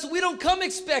many of us, we don't come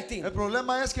expecting. El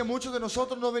problema es que muchos de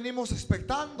nosotros no venimos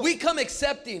expectando. We come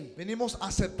accepting. Venimos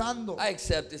aceptando. I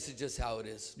accept this is just how it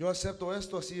is. Yo acepto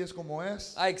esto, así es como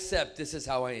es. I accept this is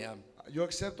how I am. Yo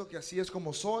acepto que así es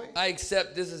como soy. I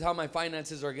accept this is how my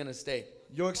finances are going to stay.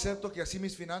 Yo acepto que así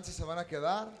mis finanzas se van a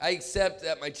quedar. I accept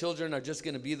that my children are just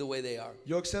going to be the way they are.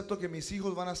 Yo acepto que mis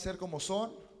hijos van a ser como son.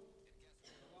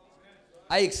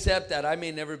 I accept that I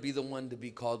may never be the one to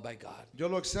be called by God. Yo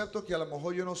lo acepto que a lo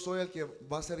mejor yo no soy el que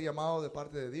va a ser llamado de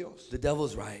parte de Dios. The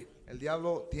devil's right. El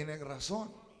diablo tiene razón.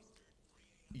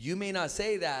 You may not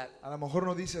say that A lo mejor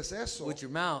no dices eso with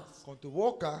your mouth, con tu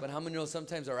boca, but how many know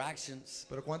sometimes our actions?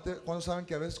 pero ¿cuántos saben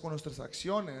que a veces con nuestras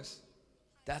acciones,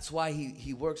 That's why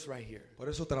he works right here. por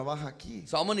eso trabaja aquí?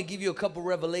 So I'm going to give you a couple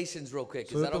revelations real quick.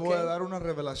 Is So yo that te voy a okay? dar unas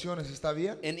revelaciones, ¿está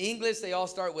bien? In English, they all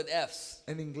start with F's.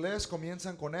 En inglés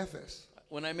comienzan con F's.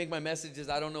 When I make my messages,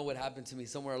 I don't know what happened to me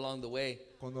somewhere along the way.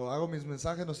 Cuando hago mis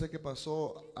mensajes no sé qué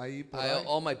pasó ahí por ahí.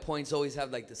 All my points always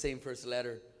have like the same first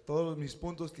letter. Todos mis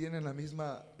puntos tienen la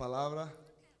misma palabra.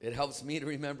 It helps me to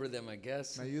remember them, I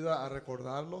guess. Me ayuda a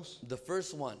recordarlos. The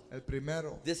first one, El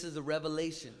primero this is a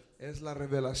revelation. es la We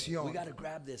revelación. got to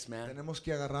grab this, man. Tenemos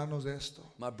que agarrarnos de esto.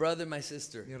 My brother, my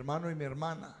sister, Mi hermano y mi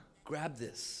hermana, grab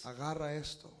this. agarra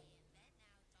esto.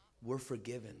 We're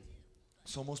forgiven.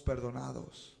 Somos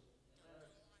perdonados.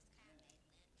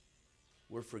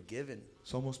 We're forgiven.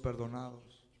 Somos perdonados.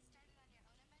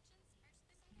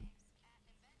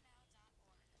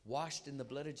 Washed in the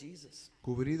blood of Jesus.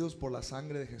 Cubridos por la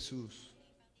sangre de Jesús.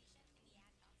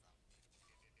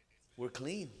 We're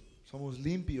clean. Somos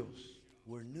limpios.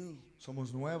 We're new.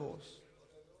 Somos nuevos.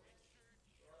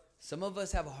 Some of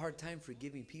us have a hard time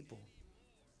forgiving people.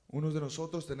 Unos de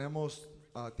nosotros tenemos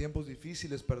tiempos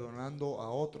difíciles perdonando a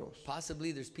otros.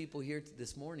 Possibly there's people here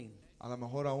this morning A lo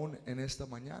mejor aún en esta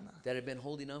mañana that have been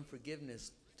holding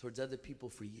unforgiveness towards other people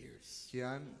for years.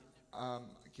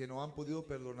 que no han podido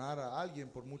perdonar a alguien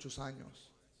por muchos años.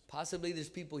 Possibly there's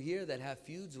people here that have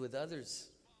feuds with others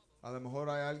A lo mejor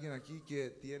hay alguien aquí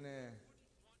que tiene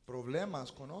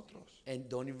problemas con otros and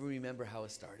don't even remember how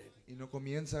it started. y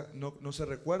no se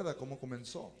recuerda cómo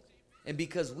comenzó. And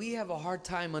because we have a hard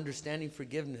time understanding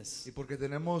forgiveness, Y porque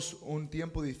tenemos un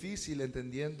tiempo difícil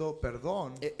entendiendo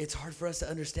perdón, it's hard for us to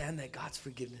understand that God's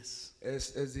forgiveness.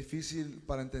 es difícil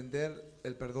para entender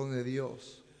el perdón de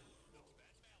Dios.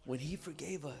 When He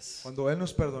forgave us, Cuando Él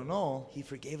nos perdonó, He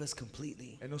forgave us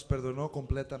completely. Él nos perdonó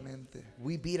completamente.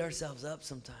 We beat ourselves up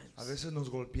sometimes, A veces nos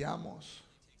golpeamos,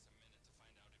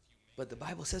 but the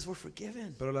Bible says we're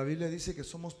forgiven. pero la Biblia dice que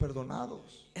somos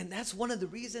perdonados. And that's one of the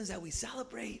reasons that we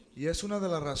celebrate. Y es una de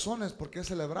las razones por qué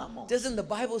celebramos. Doesn't the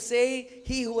Bible say,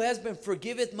 he who has been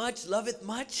forgiveth much, loveth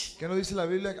much? ¿Qué no dice la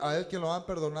Biblia? A Él que lo han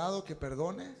perdonado, que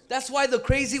perdone. That's why the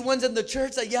crazy ones in the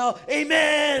church that yell, Por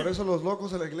Amen. eso los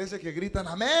locos de la iglesia que gritan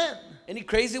amén. Any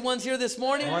crazy ones here this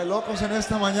morning? No hay locos en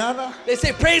esta mañana They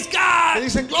say, Praise que God.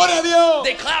 dicen gloria a Dios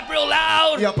They clap real y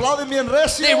loud. aplauden bien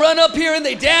recio They run up here and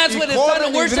they dance y when it's time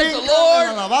corren to y worship the brincan en Lord.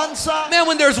 alabanza. Man,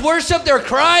 when there's worship, they're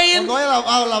crying. Cuando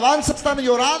hay alabanza están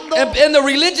llorando And the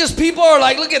religious people are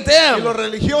like, look at y los them.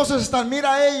 religiosos están,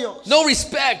 mira a ellos, No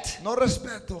respect. no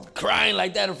respeto, Crying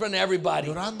like that in front of everybody.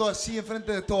 llorando así enfrente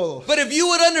de todos. But if you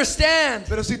would understand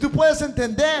Pero si tú puedes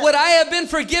entender what I have been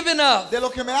forgiven of, de lo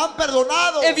que me han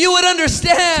perdonado, if you would si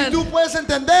understand, tú puedes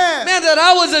entender man, that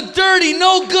I was a dirty,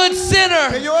 no good que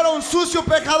sinner. yo era un sucio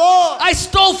pecador, I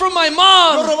stole from my yo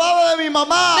mom. robaba de mi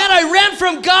mamá, Man, I ran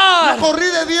from yo God. corrí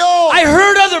de Dios, I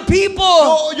hurt other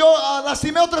people. yo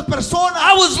lastimé a otras personas,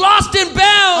 I was lost and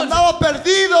bound. andaba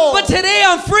perdido, But today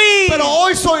I'm free. pero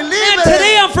hoy soy Man,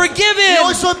 today libre I'm y hoy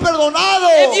forgiven. soy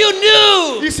perdonado. If you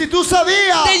knew Y si tú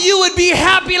sabías, that you would be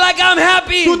happy like I'm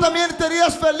happy, tú también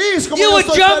estarías feliz como You yo would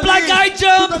estoy jump feliz. like I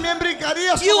jump. Tú también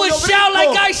brincarías You como would yo shout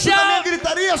brinco. like I Tú también shout.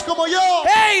 gritarías como yo.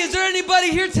 hey, is there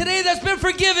anybody here today that's been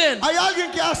forgiven? Hay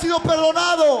alguien que ha sido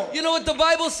perdonado. You know what the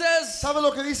Bible says? ¿Sabes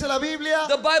lo que dice la Biblia?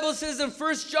 The Bible says in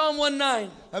 1 John 1:9,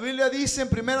 La Biblia dice en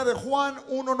 1 de Juan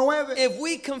 1:9, if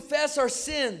we confess our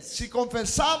sins, si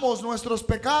confesamos nuestros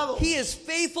pecados, He is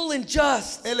faithful and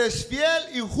just Él es fiel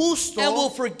y justo and will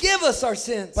forgive us our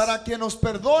sins para que nos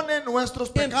perdone nuestros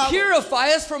and pecados purify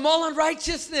us from all y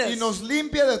unrighteousness. nos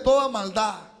limpie de toda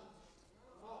maldad.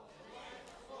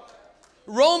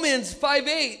 Romans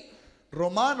 5:8,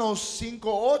 Romanos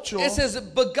 5:8. it says,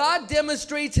 but God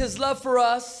demonstrates His love for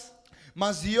us,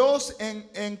 Mas Dios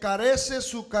encarece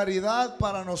su caridad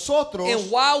para nosotros and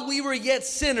while we were yet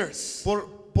sinners,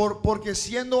 porque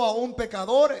siendo aún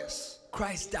pecadores,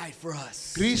 Christ died for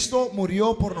us. Cristo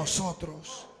murió por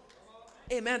nosotros.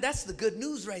 Hey man, that's the good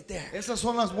news right there. Esas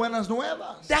son las buenas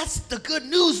nuevas. That's the good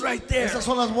news right there. Esas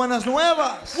son las buenas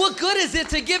nuevas. What good is it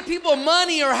to give people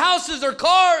money or houses or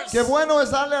cars Qué bueno es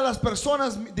darle a las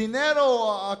personas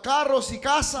dinero, a carros y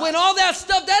casas, when all that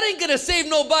stuff, that ain't gonna save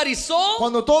nobody's soul?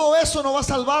 cuando todo eso no va a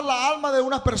salvar la alma de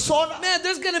una persona. Man,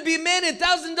 there's gonna be men in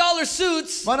 $1,000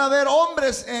 suits Van a haber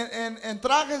hombres en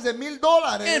trajes de and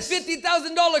 $1,000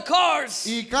 $50,000 cars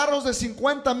y carros de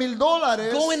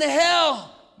 $50,000. going to hell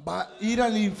Va a ir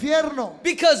al infierno.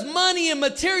 because money and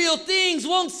material things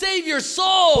won't save your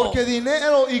soul. Porque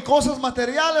dinero y cosas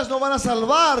materiales no van a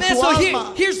salvar Man, tu so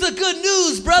alma. here's the good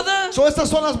news, brother. So estas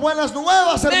son las buenas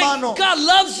nuevas, Man, hermano. God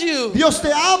loves you, Dios te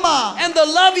ama and the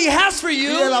love He has for y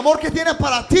el you, amor que tiene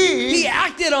para He ti,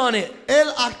 acted on it.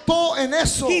 Él actuó en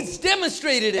eso. He's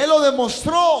demonstrated Él it lo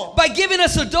demostró by giving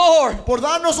us a door, por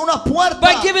darnos una puerta,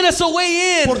 by giving us a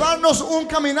way por in. darnos un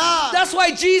caminar. That's why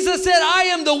Jesus said, I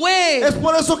am the way Es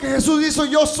por eso que Jesús dijo,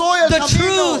 yo soy el The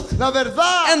camino, truth la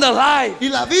verdad and the life. y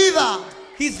la vida.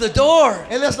 He's the door.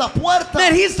 Él es la puerta.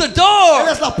 Man, He's the Él door.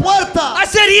 es la puerta. I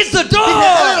said He's the Dije,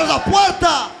 Él es door. la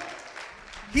puerta.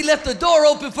 He left the door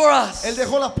open for us. Él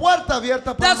dejó la puerta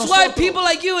abierta para That's why nosotros. people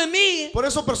like you and me, Por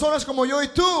eso personas como yo y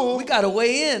tú we got a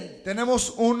way in.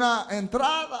 tenemos una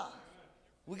entrada.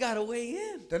 We got a way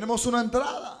in Tenemos una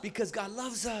entrada because God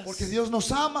loves us. porque Dios nos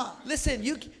ama. Listen,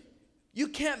 you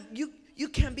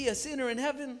can't be a sinner in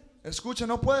heaven. Escucha,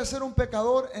 no puede ser un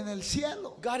pecador en el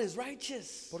cielo God is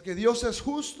righteous. porque Dios es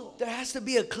justo. There has to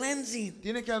be a cleansing.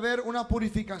 Tiene que haber una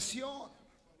purificación.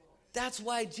 That's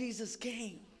why Jesus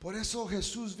came. Por eso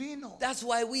Jesús vino. That's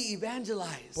why we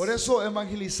evangelize. Por eso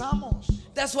evangelizamos.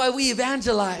 That's why we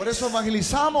evangelize. Por eso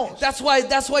evangelizamos.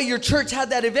 That's why your church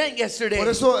had that event yesterday. Por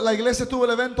eso la iglesia tuvo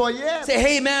el evento ayer. Say,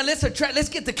 hey man, let's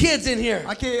get the kids in here.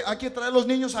 Hay que traer los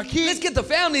niños aquí. Let's get the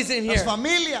families in Las here.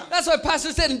 familias. That's why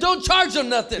Pastor said, don't charge them Y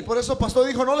nothing. por eso Pastor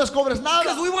dijo, no les cobres nada.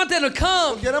 Because we want them to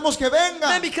come. Queremos que Man,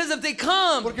 vengan. because if they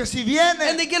come Porque si and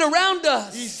vienen they get around y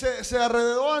us, se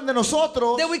alredoran de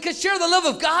nosotros, then we could share the love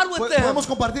of God with them. podemos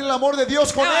compartir el amor de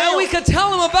Dios con And we ellos. could tell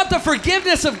them about the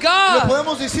forgiveness of Le God.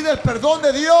 podemos decir el perdón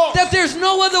de Dios. That there's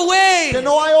no other Que way.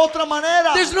 no hay otra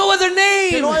manera. There's no other Que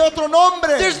name. no hay otro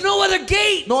nombre. There's no other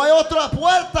gate No hay otra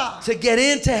puerta to get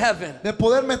into heaven de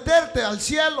poder meterte al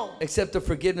cielo. except the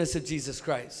forgiveness of Jesus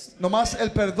Christ. Nomás el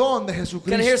perdón de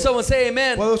Can I hear Jesucristo. someone say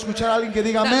amen? Puedo escuchar a alguien que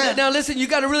diga Now, amén. now listen, you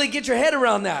got to really get your head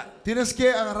around that. Tienes que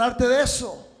agarrarte de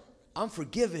eso. I'm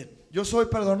forgiven. Yo soy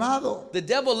perdonado. The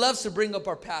devil loves to bring up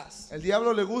our past. El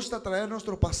diablo le gusta traer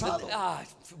nuestro pasado.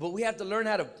 But we have to learn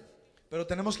how to. Pero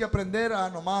tenemos que aprender a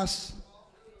nomás.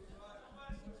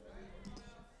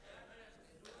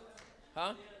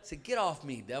 Huh? Say, get off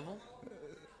me, devil.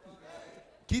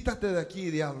 Quítate de aquí,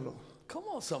 diablo. Come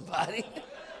on, somebody.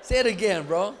 Say it again,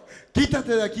 bro. Quítate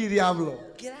de aquí, diablo.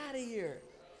 Get out of here.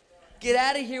 Get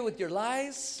out of here with your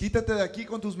lies. Quítate de aquí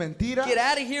con tus mentiras. Get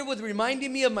out of here with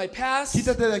reminding me of my past.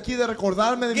 Quítate de aquí de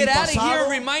recordarme de mi Get out of here pasado.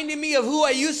 reminding me of who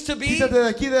I used to be. Quítate de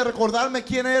aquí de recordarme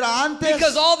quién era antes.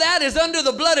 Because all that is under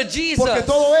the blood of Jesus. Porque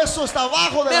todo eso está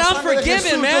abajo de Man, la I'm sangre de forgiven,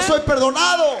 Jesús. man. Yo soy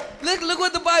perdonado. Look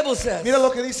what the Bible says. Mira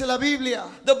lo que dice la Biblia.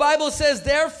 The Bible says,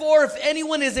 therefore, if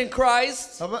anyone is in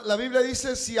Christ, La Biblia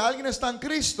dice, si alguien está en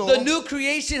Cristo, the new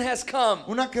creation has come.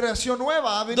 una creación nueva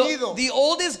ha venido. The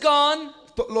old is gone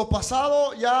Lo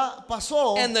pasado ya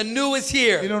pasó and the new is y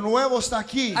here. lo nuevo está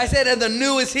aquí. I said, and the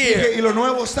new is Dije, here. y lo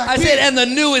nuevo está I aquí. said, and the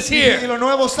new is Dije, y here. lo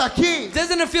nuevo está aquí.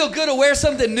 Doesn't it feel good to wear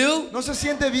something new? ¿No se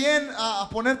siente bien a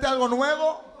ponerte algo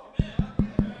nuevo?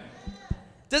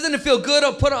 Doesn't it feel good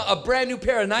to put on a brand new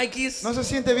pair of Nikes? ¿No se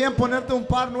siente bien ponerte un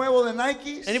par nuevo de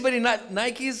Nikes? Anybody not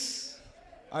Nikes?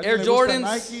 ¿Alguien Air le gusta Jordans?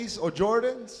 Nikes o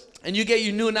Jordans? And you get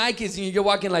your new Nikes and you're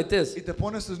walking like this. Y te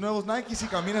pones tus nuevos Nikes y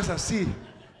caminas así.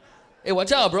 Hey,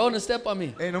 watch out, bro. Don't step on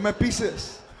me. No me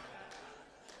pises.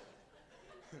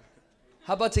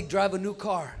 How about to drive a new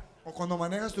car? O cuando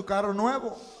manejas tu carro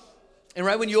nuevo And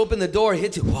right when you open the door, it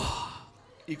hits you. Wow,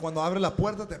 y cuando abres la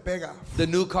puerta te pega the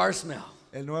new car smell.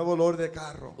 el nuevo olor de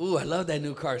carro. Ooh, I love that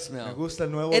new car Me smell. gusta el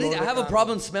nuevo And olor I de have a carro.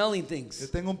 problem smelling Yo things.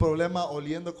 tengo un problema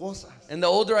oliendo cosas. And the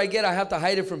older I get, I have to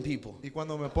hide it from people. Y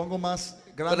cuando me pongo más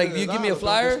grande like, de you edad, give me a lo tengo que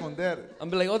flyer, esconder. I'm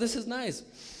be like, oh, this is nice.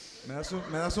 Me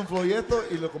das un folleto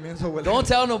y lo comienzo a oler. Don't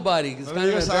tell nobody. It's No kind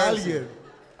le of digas a embarrassing. alguien.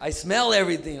 I smell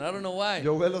everything. I don't know why.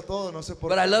 Yo huelo todo, no sé por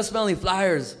But I qué. love smelling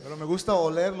flyers. Pero me gusta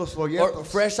oler los Or folletos.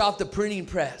 fresh off the printing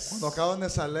press. Cuando acaban de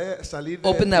salir de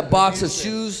Open that box of imprimirse,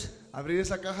 shoes abrir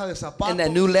esa caja de zapatos and that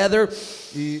new leather.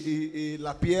 y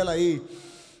la piel ahí.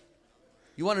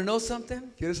 You want to know something?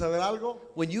 ¿Quieres saber algo?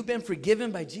 When you've been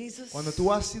forgiven by Jesus, Cuando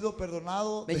tú has sido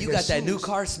perdonado de man, you got that new Jesús,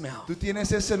 car smell. tú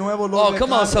tienes ese nuevo olor Oh, de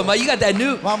come on, carro. somebody. You got that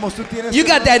new. Vamos, tú tienes You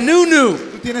got that new.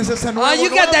 tú tienes ese nuevo You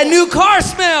got that nuevo. new car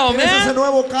smell, Tienes ese man.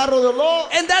 nuevo carro de olor.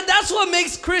 And that's what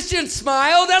makes Christians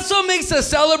smile. That's what makes us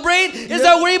celebrate. Is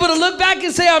that we're able to look back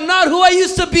and say, I'm not who I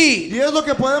used to be. Y es lo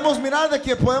que podemos mirar, de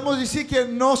que podemos decir que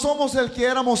no somos el que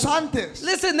éramos antes.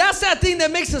 Listen, that's that thing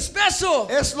that makes us special.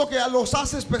 Es lo que los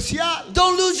hace especial.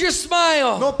 Don't lose your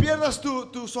smile. No pierdas tu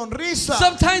sonrisa.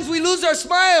 Sometimes we lose our A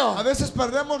smile veces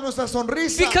perdemos nuestra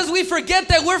sonrisa because we forget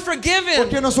that we're forgiven.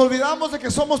 porque nos olvidamos de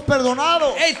que somos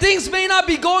perdonados. Hey, things may not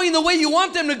be going the way you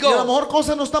want them to Y a lo go. mejor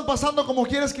cosas no están pasando como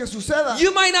quieres que suceda.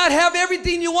 You might not have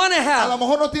everything you want to A lo have,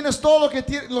 mejor no tienes todo lo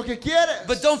que quieres.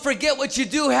 but don't forget what you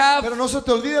do have. Pero no se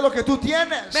te olvide lo que tú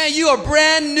tienes. Man, you are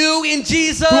brand new in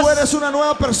Jesus. Tú eres una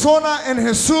nueva persona en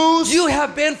Jesús. You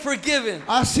have been forgiven.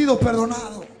 Has sido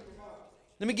perdonado.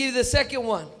 Let me give you the second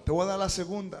one. Te voy a dar la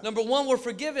segunda. Number one, we're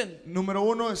forgiven. Número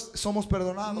uno, somos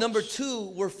perdonados. Number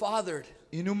two, we're fathered.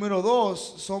 Y número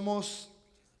dos, somos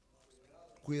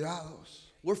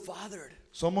cuidados. We're fathered.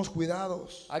 Somos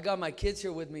cuidados. I got my kids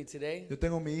here with me today. Yo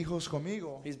tengo mis hijos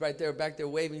conmigo. He's right there, back there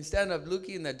waving. Stand up,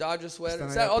 Lukey, in that Dodger sweater.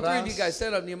 Están Stand, allá all three of you atrás. guys,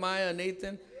 stand up. Nehemiah,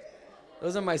 Nathan.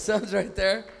 Those are my sons right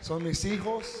there. Son mis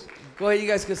hijos. Go ahead, you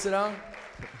guys can sit down.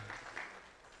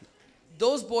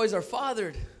 Those boys are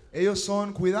fathered. Ellos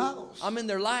son cuidados. I'm in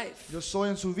their life. Yo soy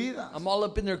en su vida. I'm all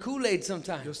up in their Kool-Aid Yo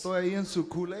sometimes. estoy ahí en su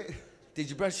culé. Did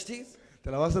you brush your teeth? Te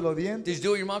lavaste los dientes. Did you do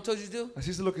what your mom told you to do? Así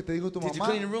es lo que te dijo tu Did you mamá.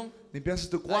 clean your room? Limpiaste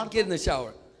tu Like, cuarto. get in the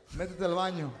shower. Métete al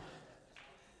baño.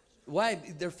 Why?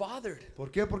 They're fathered. ¿Por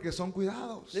qué? Porque son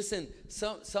cuidados. Listen,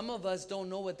 some of us don't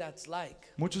know what that's like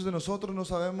Muchos de nosotros no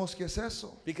sabemos qué es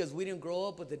eso, because we didn't grow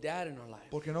up with a dad in our life.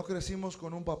 porque no crecimos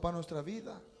con un papá en nuestra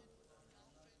vida.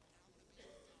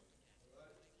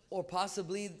 Or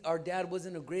possibly our dad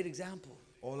wasn't a great example.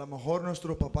 O a lo mejor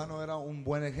nuestro papá no era un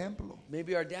buen ejemplo.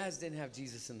 Maybe our dads didn't have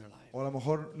Jesus in their life. O a lo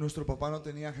mejor nuestro papá no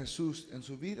tenía a Jesús en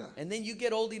su vida. And then you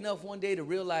get old enough one day to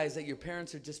realize that your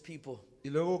parents are just people. Y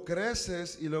luego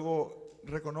creces y luego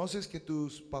reconoces que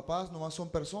tus papás nomás son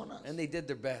personas. And they did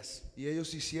their best. Y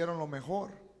ellos hicieron lo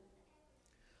mejor.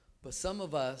 But some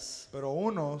of us, Pero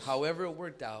unos, however it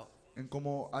worked out, en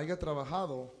como haya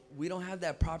trabajado, we don't have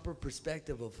that proper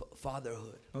perspective of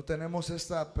fatherhood. no tenemos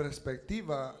esta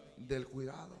perspectiva del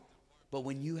cuidado. But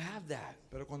when you have that,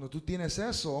 Pero cuando tú tienes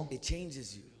eso, it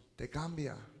changes you. te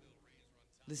cambia.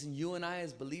 Listen, you and I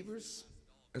as believers,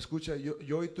 Escucha,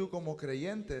 yo y tú como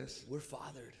creyentes we're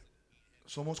fathered.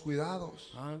 somos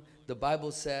cuidados. Huh? The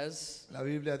Bible says La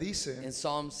Biblia in dice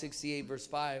Psalm 68 verse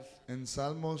 5 en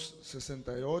Salmos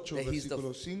 68, that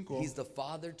versículo 5, he's the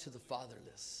father to the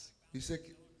fatherless. dice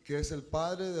que es el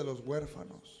padre de los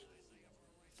huérfanos.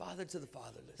 Father to the El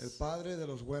fatherless. padre de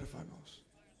los huérfanos.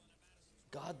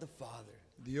 God the Father.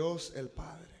 Dios el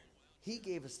Padre. He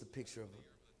gave us the picture of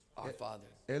our father.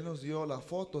 Él nos dio la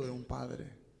foto de un padre.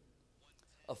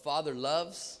 A father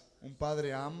loves, Un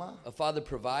padre ama, a father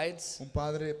provides, un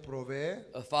padre provee,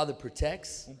 a father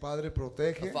protects, un padre a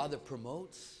protege, father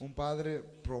promotes, un padre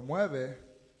promueve,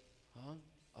 huh?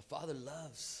 A father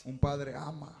loves. un padre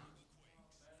ama.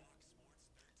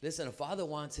 Listen, a father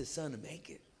wants his son to make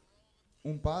it.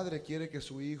 Un padre quiere que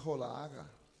su hijo la haga.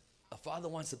 A father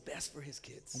wants the best for his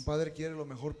Un kids. padre quiere lo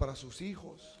mejor para sus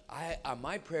hijos.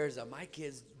 My prayers that my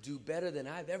kids do better than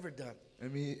I've ever done.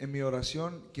 En mi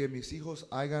oración, que mis hijos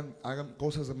hagan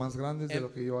cosas más grandes de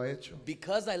lo que yo he hecho.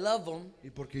 Because I love them, Y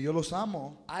porque yo los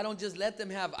amo, I don't just let them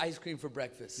have ice cream for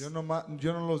breakfast, yo no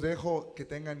los dejo que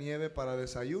tengan nieve para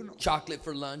desayuno, chocolate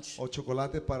for lunch, o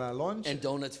chocolate para lunch, and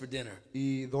donuts for dinner.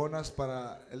 y donas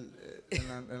para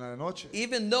en la noche.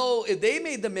 Even though if they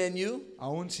made the menu,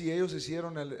 Aun si ellos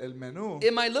hicieron el menú,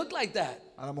 it might look like that.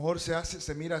 a lo mejor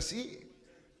se mira así.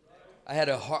 I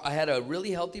had a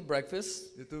really healthy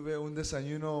breakfast Yo tuve un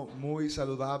desayuno muy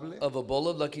saludable of a bowl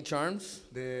of Lucky Charms,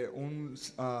 de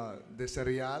de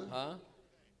cereal,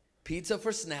 pizza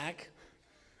for snack,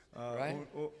 right?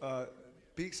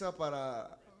 Pizza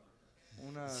para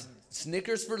una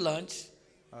Snickers for lunch.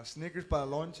 Snickers para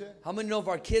lonche. How many know if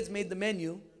our kids made the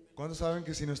menu, ¿Cuántos saben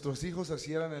que si nuestros hijos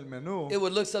hicieran el menú, it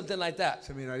would look something like that?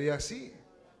 se miraría así?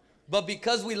 But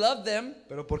because we love them,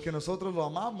 Pero porque nosotros lo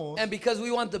amamos, and because we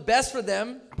want the best for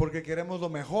them, porque queremos lo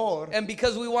mejor, and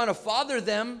because we want to father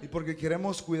them, y porque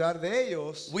queremos cuidar de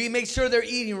ellos, we make sure they're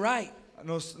eating right.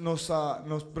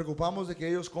 nos preocupamos de que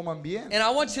ellos coman bien. And I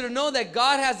want you to know that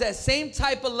God has that same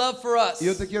type of love for us. Y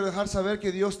yo te quiero dejar saber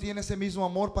que Dios tiene ese mismo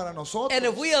amor para nosotros. And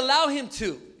if we allow Him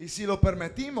to, Y si lo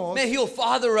permitimos, man, He'll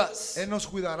father us. Él nos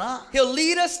cuidará. He'll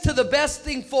lead us to the best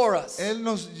thing for us. Él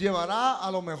nos llevará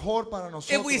a lo mejor para If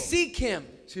nosotros. we seek Him,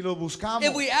 Si lo buscamos,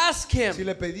 if we ask si Him,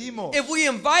 le pedimos, if we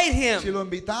invite si Him, lo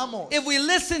invitamos, if we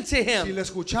listen to si Him, le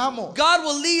escuchamos, God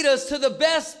will lead us to the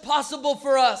best possible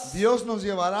for us. Dios nos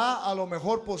llevará a lo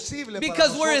mejor posible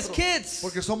Because para we're His nosotros. kids.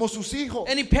 Porque somos sus hijos.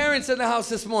 Any parents in the house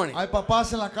this morning? Hay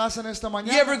papás en la casa en esta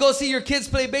You ever mañana. go see your kids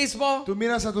play baseball Tú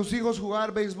miras a tus hijos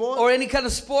jugar béisbol or any kind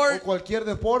of o sport? cualquier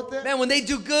deporte. Man, when they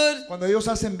do good, Cuando ellos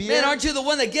hacen bien, man, aren't you the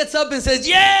one that gets up and says, no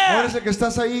yeah, eres el que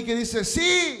estás ahí que dice,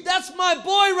 sí, that's my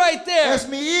boy right there. es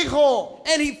mi hijo.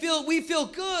 And we feel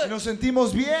Y good nos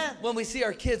sentimos bien when we see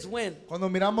our kids win. cuando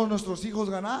miramos nuestros hijos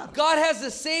ganar. God has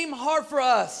the same heart for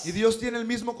us. Y Dios tiene el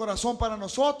mismo corazón para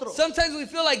nosotros. Sometimes we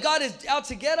feel like God is out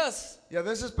to get us. Y a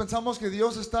veces pensamos que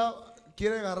Dios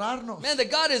quiere agarrarnos, Man,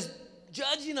 that God is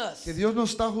judging us. que Dios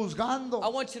nos está I juzgando.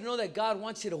 want you to know that God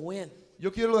wants you to win. Yo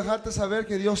quiero dejarte saber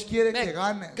que Dios quiere que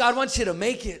Man, ganes. God wants you to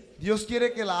make it. Dios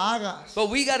quiere que la hagas.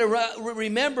 But we got to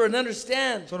remember and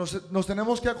understand So, nos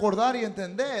tenemos que acordar y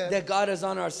entender that God is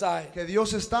on our side. que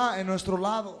Dios está en nuestro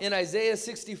lado. In Isaiah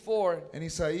 64, En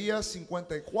Isaías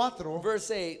 54, verse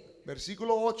 8,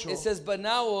 versículo 8, it says, "But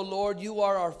now, O Lord, you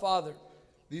are our Father.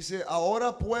 dice,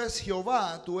 ahora pues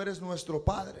Jehová, tú eres nuestro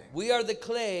Padre. We are the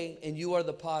clay and you are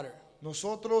the potter.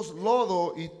 Nosotros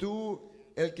lodo y tú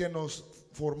el que nos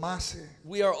formase.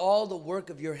 We are all the work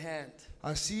of your hand."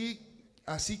 Así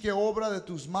que obra de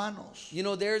tus manos. You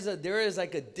know, there is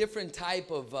like a different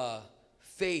type of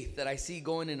faith that I see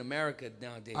going in America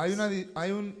nowadays.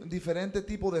 Hay un diferente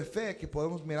tipo de fe que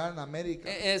podemos mirar en América.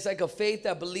 And it's like a faith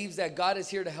that believes that God is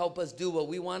here to help us do what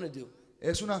we want to do.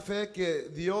 Es una fe que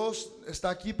Dios está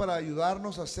aquí para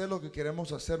ayudarnos a hacer lo que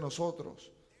queremos hacer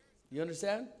nosotros. You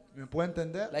understand? ¿Me puede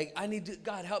entender? Like, I need to,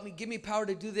 God, help me, give me power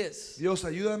to do this. Dios,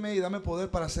 ayúdame y dame poder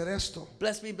para hacer esto.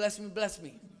 Bless me, bless me, bless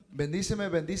me. Bendíceme,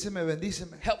 bendíceme,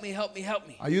 bendíceme. Help me, help me, help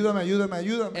me. Ayúdame, ayúdame,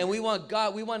 ayúdame. And we want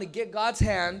to get God's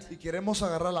hand Y queremos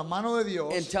agarrar la mano de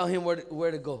Dios and tell him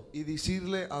where to go. y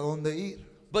decirle a dónde ir.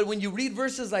 But when you read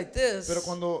verses like this, Pero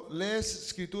cuando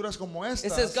lees escrituras como it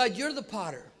says, estas, God, you're the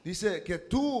potter. dice que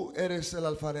tú eres el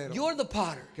alfarero. You're the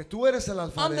potter. Que tú eres el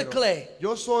I'm the alfarero. clay.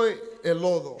 Yo soy el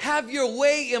lodo. Have your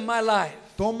way in my life.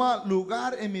 Toma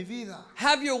lugar en mi vida.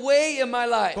 Have your way in my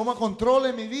life. Toma control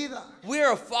en mi vida. We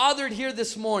are fathered here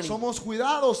this morning. Somos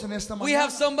cuidados en esta We have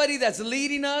mañana. somebody that's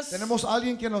leading us, Tenemos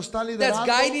alguien que nos está that's liderando,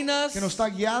 guiding us, que nos está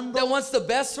guiando, that wants the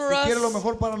best for que us, quiere lo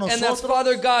mejor para and that's nosotros.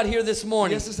 Father God here this Y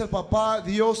morning. ese es el papá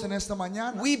Dios en esta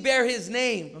mañana. We bear his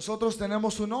name. Nosotros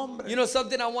tenemos su nombre. You know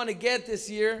something I want to get this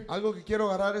year? Algo que quiero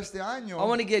agarrar este año. I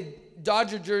want to get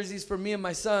Dodger jerseys for me and my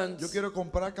Yo sons, quiero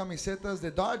comprar camisetas de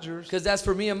Dodgers because that's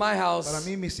for me and my para house.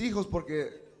 mí y mis hijos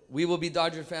porque We will be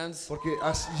Dodger fans.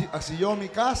 así yo en mi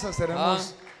casa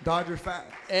seremos Dodger fans.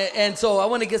 And so I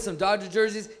want to get some Dodger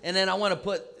jerseys, and then I want to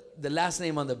put the last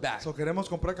name on the back. So queremos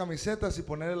comprar camisetas y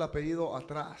poner el apellido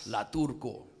atrás. La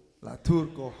Turco. La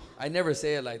Turco. I never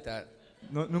say it like that.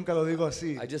 No, nunca lo digo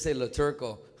así. I just say La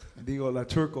Turco. Digo La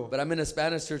Turco. But I'm in a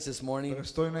Spanish church this morning. Pero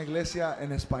estoy en una iglesia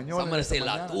en español. So I'm en gonna esta say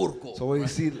La mañana. Turco. So voy a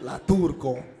decir La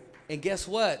Turco. And guess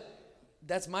what?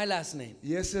 That's my last name.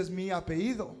 Y ese es mi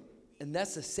apellido. And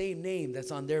that's the same name that's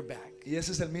on their back. Y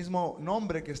ese es el mismo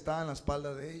nombre que está en la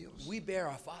espalda de ellos. We bear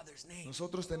our Father's name.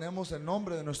 Nosotros tenemos el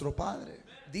nombre de nuestro Padre.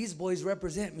 These boys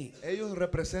represent me. Ellos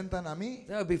representan a mí.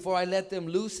 Before I let them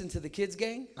loose into the kids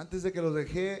gang, Antes de que los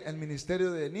dejé en el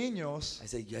ministerio de niños, I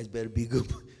said, you guys better be good.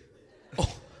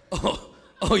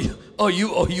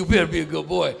 You better be a good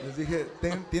boy. les dije,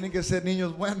 tienen que ser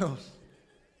niños buenos.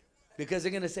 Because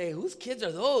they're going to say, whose kids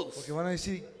are those? Porque van a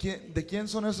decir, ¿de quién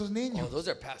son esos Oh, niños? those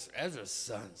are Pastor Ezra's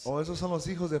sons. O esos son los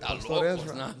hijos de Está Pastor locos,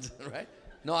 Ezra. ¿no? Right?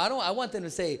 No, I want them to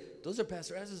say, those are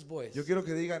Pastor Ezra's boys. Yo quiero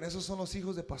que digan, esos son los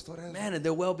hijos de Pastor Ezra. Man, and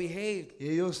they're well behaved. Y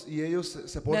ellos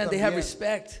se Man, portan they have bien.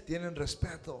 respect. Tienen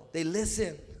respeto. They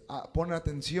listen Ponen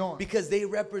atención. because they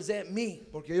represent me.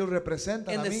 Porque ellos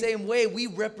representan In a the mí. same way, we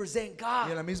represent Y en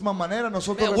God. la misma manera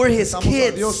nosotros Man, we're His representamos a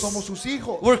kids. Dios. Somos sus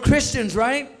hijos. We're Christians,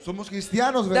 right? Somos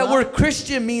cristianos, That ¿verdad? word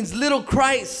Christian means little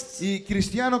Christ. Y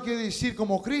cristiano quiere decir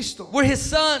como Cristo. We're His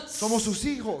sons. Somos sus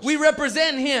hijos. We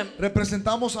represent Him.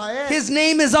 Representamos a Él. His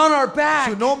name is on our Su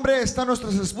back. nombre está en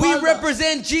nuestras We espaldas.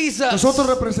 represent Jesus. Nosotros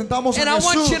representamos And a I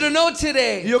want Jesús. you to know Y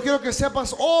today yo quiero que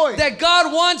sepas hoy that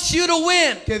God wants you to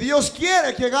win. que Dios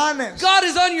quiere que ganes. God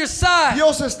is on your side.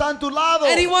 Dios está en tu lado.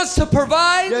 And He wants to Y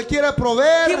provide. Él quiere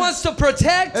proveer. He wants to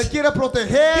protect. Él quiere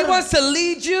proteger. He wants to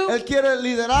lead you. Él quiere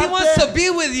liderarte. He wants to be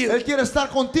with you. Él quiere estar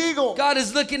contigo. God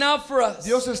is looking out for us.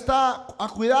 Dios está a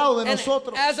cuidado de And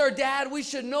nosotros. as our dad, we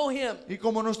should know Him. Y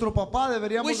como nuestro papá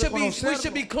deberíamos We de should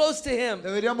be conocerlo. close to Him.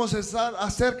 Deberíamos estar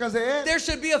acerca de Él. There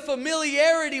should be a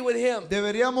familiarity with Him.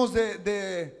 Deberíamos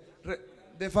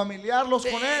de familiarlos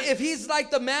con Él. If He's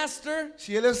like the master,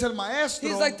 Si Él es el maestro,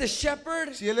 He's like the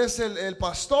shepherd, si Él es el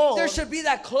pastor, there should be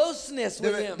that closeness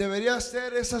with Him. debería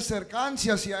ser esa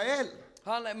cercancia hacia Él.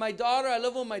 Like my daughter, I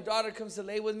love when my daughter comes to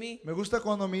lay with me Me gusta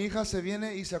cuando mi hija se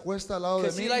viene y se acuesta al lado de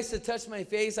because she mí. likes to touch my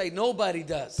face like nobody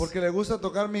does. Porque le gusta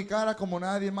tocar mi cara como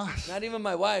nadie más. Not even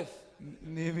my wife.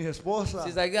 Ni mi esposa.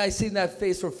 She's like, I've seen that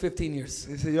face for 15 years.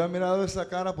 Dice, yo he mirado esa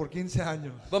cara por 15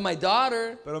 años. But my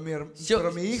daughter, Pero mi she'll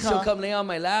hija come lay on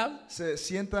my lap, se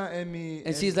sienta en mi...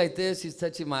 and she's like this. She's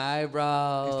touching my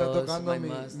eyebrows, Está tocando my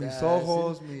mis mustache.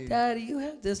 ojos, mi... Daddy, you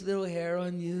have this little hair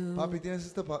on you. Papi, tienes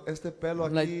este pelo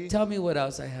I'm aquí. like, tell me what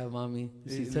else I have, mommy.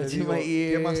 Y She's le touching digo, my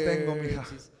ear. ¿qué más tengo, mija?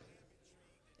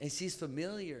 And she's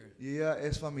familiar. Y ella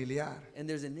es familiar. And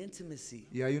there's an intimacy.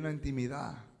 Y hay una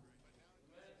intimidad.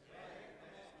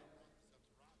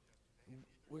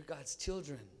 We're God's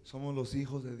children. Somos los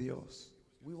hijos de Dios.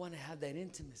 We want to have that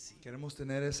intimacy, Queremos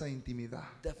tener esa intimidad.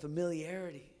 that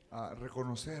familiarity A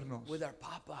reconocernos with our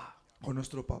Papa. con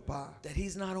nuestro papá. That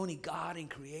He's not only God and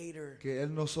Creator, Que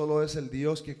Él no solo es el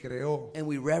Dios que creó. and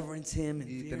we reverence Him and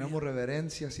Y fear tenemos Him,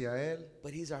 reverencia hacia Él.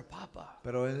 but He's our Papa.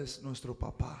 Pero Él es nuestro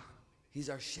papá. He's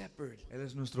our shepherd. Él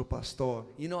es nuestro pastor.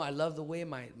 You know, I love the way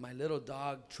my little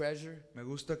dog Treasure. Me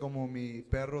gusta como mi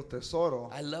perro Tesoro.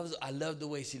 I love the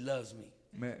way she loves me.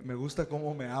 Me gusta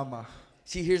como me ama.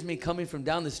 She hears me coming from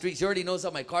down the street. She already knows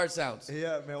how my car sounds.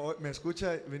 Ella me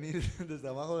escucha venir desde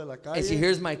abajo de la And she calle.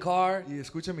 hears my car. Y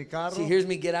escucha mi carro. She hears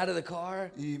me get out of the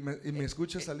car. Y me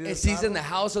escucha salir And del she's in the carro.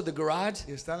 house or the garage.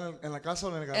 Y está en la casa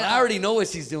o en el And I garaje. already know what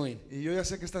she's doing. Y yo ya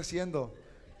sé qué está haciendo.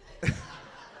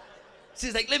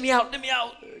 She's like, let me out.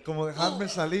 Como dejarme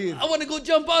salir. I want to go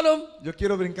jump on him. Yo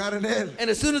quiero brincar en él. And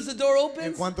as soon as the door En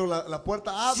opens, cuanto la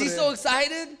puerta abre, she's so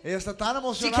excited, ella está tan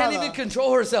she can't even emocionada control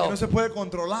que no herself. se puede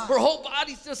controlar. Her whole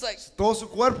body's just like, Todo su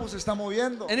cuerpo se está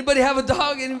moviendo. anybody have a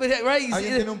dog? Anybody, right? You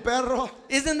 ¿Alguien see, tiene un perro?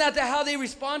 isn't that how they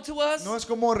respond to us? No es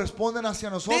como responden hacia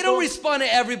They don't nosotros. respond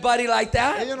to everybody like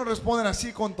that. Ellos no responden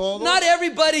así con todos. Not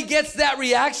everybody gets that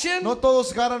reaction. No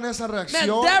todos ganan esa Man,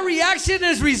 reacción. that reaction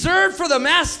is reserved for the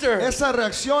master. Esa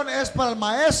reacción es para el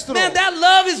maestro. Man, that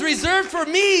love is reserved for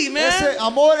me, man. Ese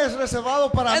amor es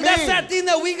reservado para And mí. that's that thing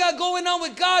that we got going on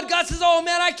with God. God says, oh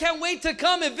man, I can't wait to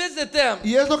come and visit them.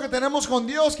 Y es lo que tenemos con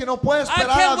Dios, que no puede esperar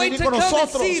can't a wait venir to con come and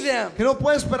nosotros. see them. Que no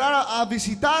puede esperar a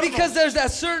visitarnos. Because there's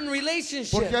that certain Porque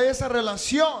relationship. hay esa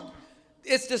relación.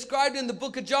 It's described in the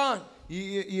book of John.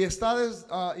 Y está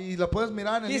y la puedes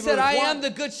mirar en el He libro said, de I Juan, am the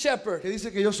good shepherd. que dice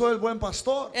que yo soy el buen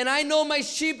pastor. And I know my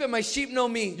sheep and my sheep know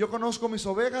me. Yo conozco mis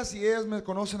ovejas y ellas me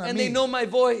conocen a And they mí. know my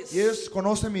voice. Y ellos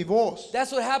conocen mi voz.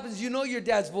 That's what happens. You know your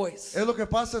dad's voice. Es lo que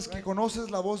pasa, es que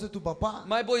conoces la voz de tu papá.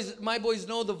 My boys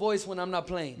know the voice when I'm not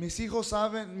playing. Mis hijos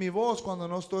saben mi voz cuando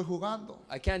no estoy jugando.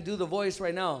 I can't do the voice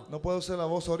right now No puedo hacer la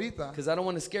voz ahorita because I don't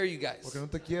want to scare you guys. porque no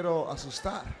te quiero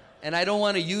asustar. And I don't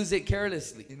want to use it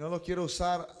carelessly. Y no lo quiero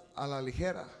usar a la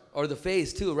ligera. Or the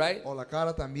face too, right? O la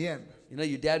cara también. You know,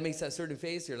 your dad makes that certain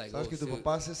face. You're like, oh, Sabes que tu shoot.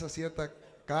 papá hace esa cierta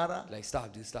cara. Like,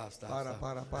 stop, dude, stop. Para.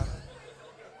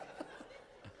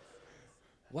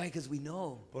 Why? Because we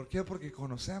know ¿Por qué? Porque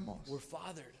conocemos. we're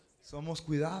fathered. Somos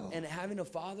cuidados. And having a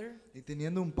father, Y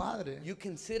teniendo un padre, you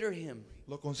consider him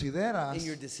lo consideras in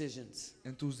your decisions.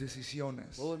 en tus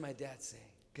decisiones. What would my dad say?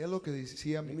 ¿Qué es lo que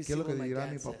decía, me qué see es lo que what my dirá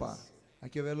dad mi papá? says. Hay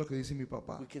que ver lo que dice mi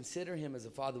papá. We consider him as a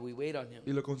father. We wait on him.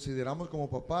 Y lo consideramos como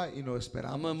papá y lo I'm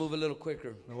esperamos. going to move a little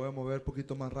quicker. Me voy a mover un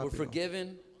poquito más We're rápido.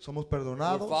 forgiven, Somos we're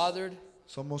perdonados, fathered,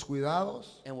 somos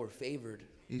cuidados and we're favored.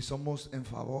 y somos en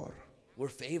favor. We're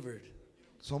favored.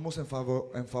 Somos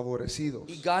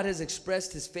favorecidos. God has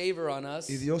expressed his favor on us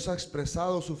Y Dios ha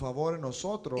expresado su favor en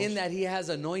nosotros in that he has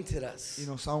anointed us. y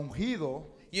nos ha ungido.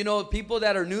 You know, people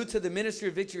that are new to the ministry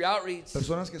of Victory Outreach,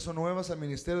 Personas que son nuevas al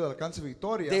ministerio de Alcance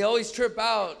Victoria they always trip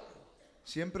out.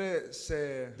 siempre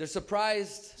They're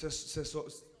surprised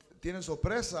tienen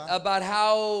sorpresa about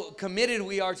how committed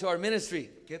we are to our ministry.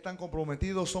 qué tan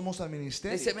comprometidos somos al They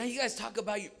ministerio. say, man, you guys talk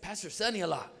about your Pastor Sonny a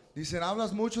lot. Dicen,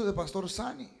 hablas mucho de Pastor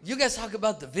Sani, You guys talk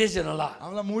about the vision a lot.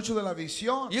 habla mucho de la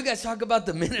visión, You guys talk about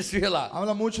the ministry a lot.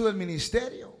 habla mucho del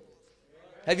ministerio.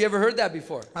 Have you ever heard that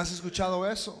before? ¿Has escuchado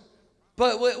eso?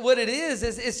 But what it is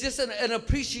it's just an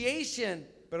appreciation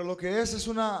Pero lo que es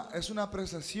una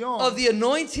apreciación of the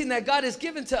anointing that God has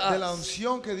given to de la us.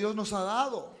 unción que Dios nos ha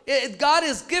dado. God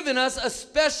has given us a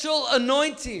special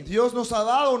anointing. Dios nos ha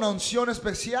dado una unción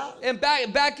especial. And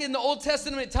back in the Old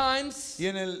Testament times, Y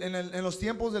en los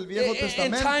tiempos del Viejo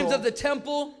in times of the Testamento,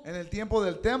 temple, en el tiempo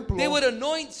del templo, they would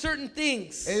anoint certain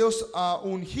things. ellos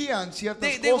ungían ciertas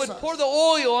They would cosas. pour the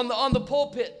oil on the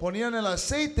pulpit. Ponían el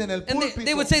aceite en el And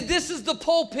they would púlpito say, this is the y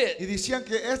pulpit decían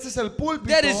que este es el púlpito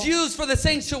that is used for the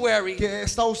sanctuary. que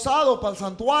está usado para el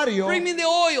santuario. Bring me the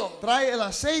oil. Trae el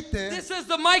aceite. This is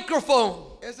the microphone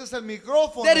Este es el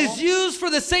micrófono that is used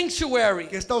for the sanctuary.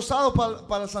 que está usado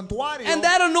para el santuario. And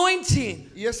that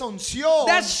anointing, Y esa unción,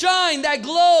 that shine, that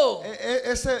glow,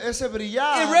 ese it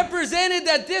brillar, represented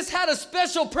that this had a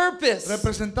special purpose.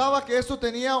 representaba que esto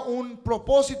tenía un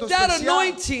propósito That especial.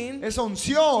 anointing Esa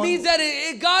unción means that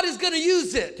God is going to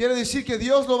use it quiere decir que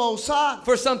Dios lo va a usar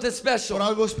for something por special.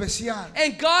 algo especial.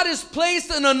 And God has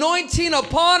placed an anointing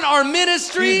upon our Y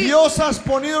ministry, Dios ha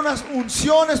ponido una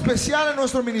unción especial en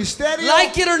nuestro ministerio.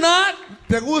 like it or not,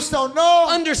 ¿Te gusta o no?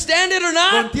 understand it or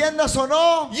 ¿Lo not, entiendas o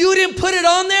no? you didn't put it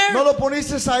on No there, lo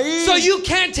poniste ahí. so you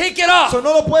can't take it off. So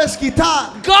no lo puedes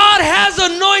quitar. God has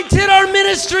anointed our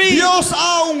ministry Dios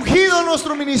ha ungido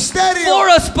nuestro ministerio for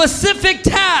a specific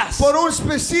task, por un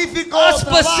específico a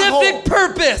trabajo. specific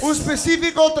purpose. Un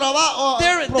específico trabajo,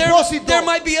 propósito. There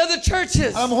might be other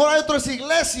churches. A lo mejor hay otras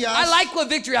iglesias. I like what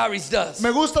Victory Outreach does.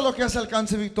 Me gusta lo que hace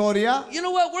Alcance Victoria. You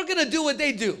know what? We're going to do what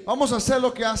they do. Vamos a hacer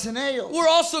lo que hacen ellos. We're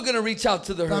also going to reach out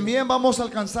to the hurt. También vamos a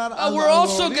alcanzar a We're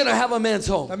also going to have a men's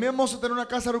home. También vamos a tener una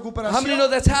casa de How many know recuperación.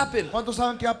 that's happened? ¿Cuántos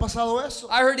saben que ha pasado eso?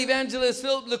 I heard evangelist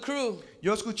Philip LaCrue.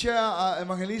 Yo escuché a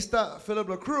evangelista Philip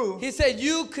LaCrue. He said,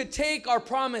 you could take our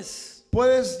promise.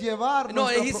 Puedes llevar No,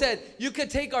 nuestra he said, you could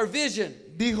take our vision.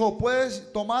 Dijo, puedes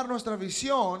tomar nuestra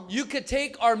visión, You could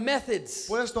take our methods.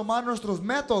 puedes tomar nuestros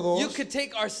métodos, You could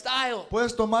take our style.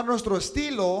 puedes tomar nuestro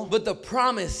estilo, But the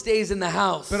promise stays in the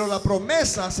house. pero la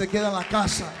promesa se queda en la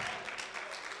casa.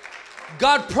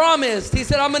 God promised. He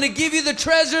said, I'm going to give you the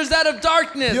treasures out of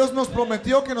darkness. Dios nos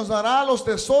prometió que nos dará los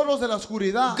tesoros de la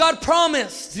oscuridad. God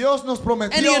promised. Dios nos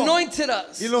prometió And He anointed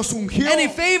us. y nos ungió And He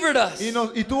favored us.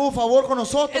 y tuvo favor con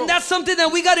nosotros. And that's something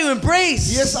that we got to Y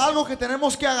embrace. es algo que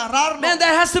tenemos que agarrarnos. Man,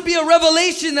 that has to be a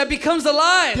revelation that becomes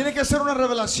alive. Tiene que ser una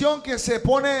revelación que se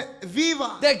pone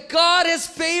viva. That God has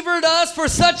favored us for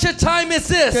such a time as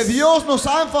Que this. Dios nos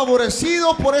ha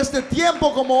favorecido por este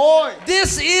tiempo como hoy.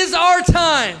 This is our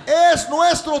time. Es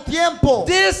nuestro tiempo.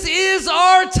 This is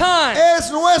our time.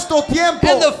 Es nuestro tiempo.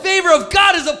 And the favor of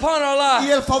God is upon our Y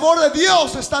lives. el favor de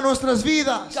Dios está en nuestras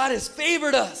vidas. God has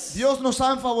favored us Dios nos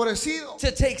ha favorecido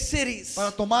to take cities.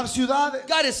 para tomar ciudades.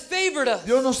 God has favored us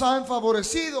Dios nos ha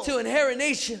favorecido to inherit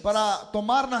nations. para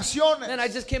tomar naciones. Man, I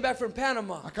just came back from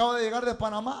Panama. Acabo de llegar de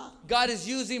Panamá. God is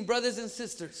using brothers and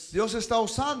sisters, Dios está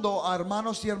usando a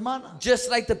hermanos y hermanas. just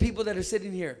like the people that are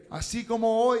sitting here. Así como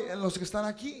hoy en los que están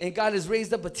aquí. And God has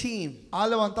raised up a team, Ha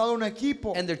levantado un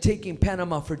equipo and they're taking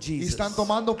Panama for y Jesus. están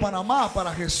tomando Panamá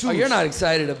para Jesús. Oh, you're not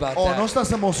excited about Oh, ¿no that?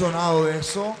 estás emocionado de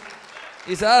eso?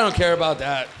 He said, I don't care about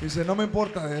that. Dice, no me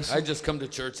importa eso. I just come to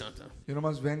church sometimes. Yo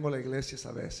nomás vengo a la iglesia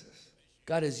a veces.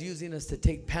 God is using us to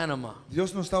take Panama.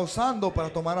 Dios nos está usando para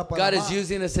tomar a God Panamá. is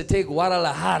using us to take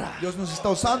Guadalajara. Dios nos está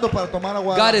usando para tomar a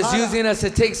God is Guadalajara. using us to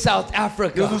take South Dios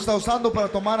Africa. nos está usando para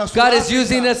tomar a God is Sudáfrica.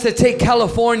 using us to take Dios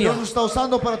California. nos está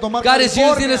usando para tomar God is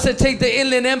California. using us to take the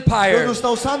Inland Dios Empire. nos está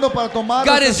usando para tomar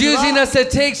God nuestra is using ciudad. us to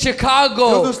take Dios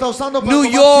Chicago, nos está usando para New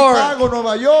tomar York, Chicago,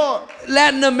 Nueva York,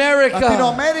 Latin America.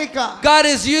 Latinoamérica. God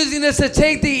is using us to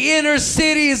take the inner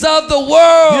cities of the Dios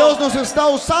world. nos está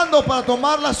usando para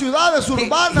tomar las ciudades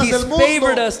urbanas He's del mundo.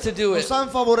 favored us to do it. Nos han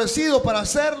favorecido para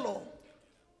hacerlo.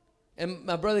 And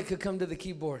my brother could come to the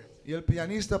keyboard. Y el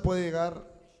pianista puede llegar.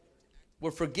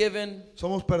 We're forgiven,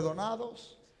 Somos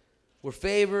perdonados, we're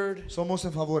favored, somos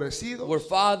favorecidos, we're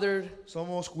fathered.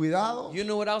 somos cuidados. You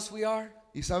know what else we are?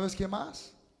 ¿Y sabes qué más?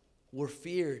 We're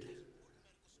feared.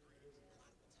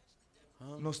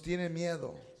 Nos tiene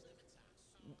miedo.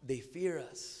 They fear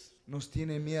us. Nos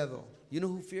tiene miedo. You know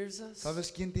who fears us?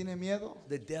 ¿Sabes quién tiene miedo?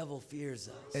 The devil fears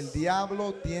us. El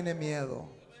diablo tiene miedo.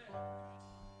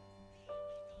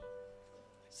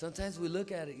 Sometimes we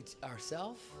look at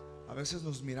ourselves. A veces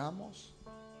nos miramos.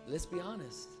 Let's be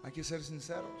honest. Hay que ser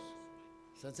sinceros.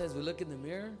 Sometimes we look in the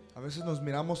mirror A veces nos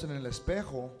miramos en el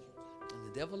espejo and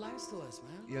the devil lies to us,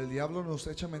 man. y el diablo nos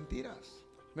echa mentiras.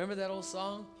 Remember that old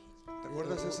song? ¿Te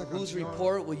acuerdas de esa Whose canción?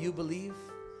 report will you believe?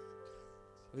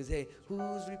 We say,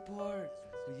 whose report?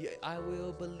 I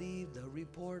will believe the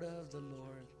report of the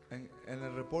Lord. En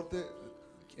el reporte,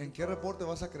 ¿en qué reporte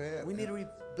vas a creer? We need to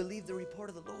believe the report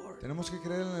of the Lord. Tenemos que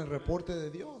creer en el reporte de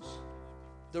Dios.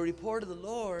 The report of the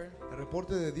Lord El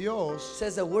reporte de Dios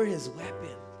says that we're His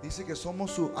weapon. dice que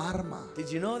somos su arma. Did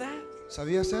you know that?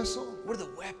 ¿Sabías eso? We're the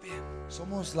weapon.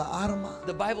 Somos la arma.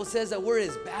 The Bible says that we're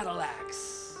His battle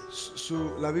axe.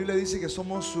 La Biblia dice que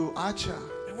somos su hacha.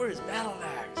 And we're His battle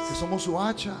Que axe. somos su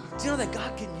hacha. Do you know that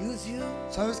God can use you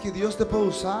 ¿Sabes que Dios te puede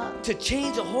usar to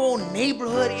change a whole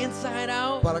neighborhood inside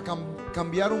out? para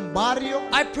cambiar un barrio?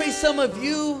 I pray some of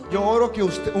you, Yo oro que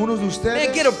unos de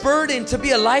man, get a ustedes burden to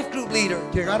be a life group leader.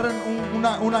 que agarren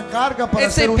una carga para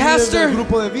And say, ser un líder "Pastor, del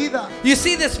grupo de vida. You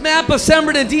see this map of San Que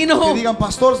Bernardino? digan,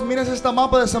 pastor, mires esta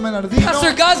mapa de San Bernardino.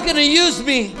 Pastor, God's going to use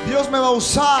me. Dios me va a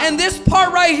usar. And this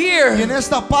part right Y here, en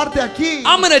esta parte aquí,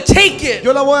 I'm going to take it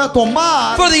yo la voy a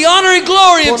tomar for the honor and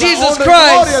glory por of la Jesus honra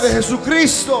y gloria de Christ.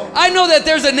 Jesucristo. I know that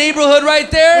there's a neighborhood right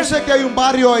Yo there. sé que hay un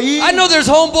barrio ahí. I know there's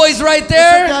homeboys right Yo sé que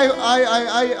there.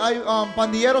 hay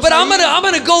pandilleros But ahí. I'm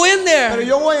gonna go in Pero there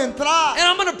yo voy a entrar and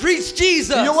I'm gonna preach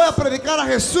Jesus. y yo voy a I'm predicar a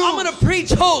Jesús. gonna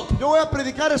preach hope. Yo voy a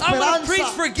predicar I'm gonna preach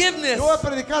esperanza. forgiveness. Yo voy a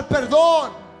predicar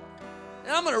perdón.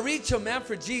 And I'm gonna reach them, man,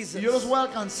 for Y Jesus. yo los voy a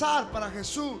alcanzar para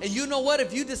Jesús. And you know what?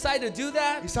 If you decide to do Y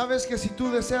that, sabes que si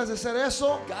tú deseas hacer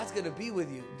eso, God's gonna be with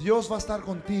you. Dios va a estar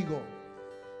contigo.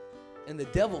 And the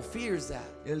devil fears that.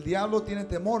 El diablo tiene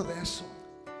temor de eso.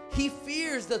 He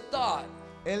fears the thought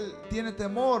Él tiene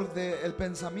temor del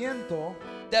pensamiento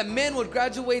that men would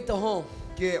graduate the home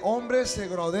que hombres se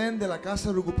gradúen de la casa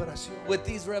de recuperación with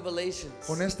these revelations.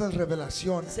 con estas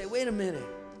revelaciones. Say, wait a minute.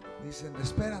 Dicen,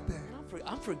 espérate,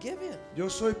 I'm forgiven. yo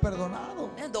soy perdonado.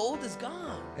 Man, the old is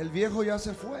gone. El viejo ya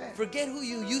se fue. Forget who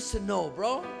you used to know,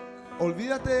 bro.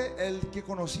 Olvídate el que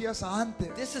conocías antes.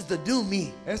 This is the new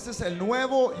me. Este es el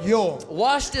nuevo yo,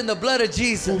 Washed in the blood of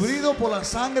Jesus. cubrido por la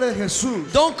sangre de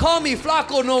Jesús. Don't call me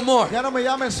flaco no more. Ya no me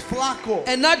llames flaco.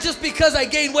 And not just because I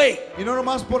gained weight. Y no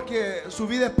nomás porque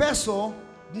subí de peso,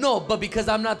 No, but because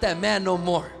I'm not that man no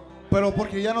more. pero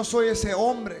porque ya no soy ese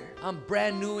hombre. I'm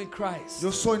brand new in Christ.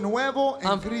 Yo soy nuevo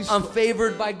en Cristo. I'm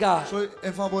favored by God. Soy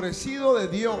favorecido de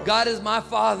Dios. God is my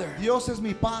Father. Dios es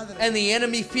mi Padre. And the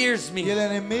enemy fears Y me. el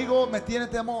enemigo me tiene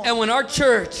temor. And when our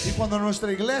church Y cuando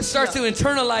nuestra iglesia starts to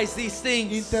internalize these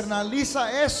things,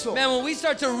 internaliza eso, man, when we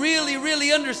start to really, really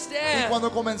y understand, cuando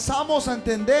comenzamos a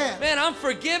entender, man, I'm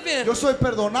forgiven. yo soy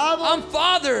perdonado, I'm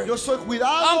fathered. yo soy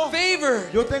cuidado, I'm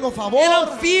favored. yo tengo favor, And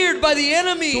I'm feared by the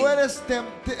enemy. tú eres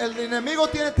el enemigo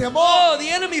tiene temor, Oh, the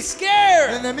enemy's el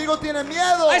scared. enemigo tiene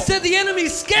miedo, I said the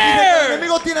enemy's el scared.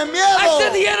 enemigo tiene miedo, I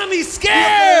said the enemy's el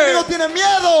enemigo scared. tiene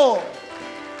miedo,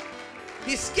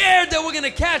 He's scared that we're going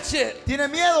to catch it. tiene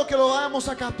miedo que lo vayamos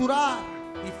a capturar,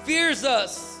 He fears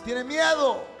us. tiene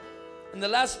miedo. And the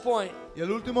last point Y el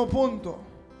último punto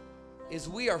is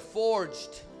we are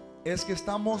forged. es que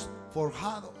estamos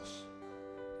forjados,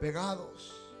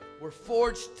 pegados, We're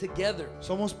forged together.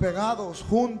 somos pegados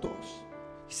juntos.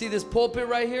 You see this pulpit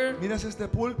right here? Miras este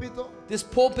púlpito. This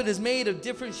pulpit is made of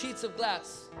different sheets of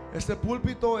glass, Este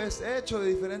púlpito es hecho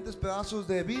de diferentes pedazos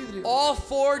de vidrio, all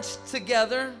forged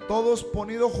together todos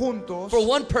ponidos juntos for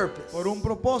one purpose. por un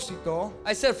propósito,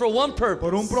 I said for one por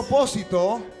un purpose.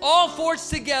 propósito, All forged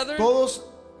together todos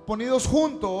ponidos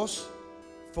juntos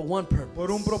for one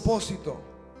por un purpose. propósito.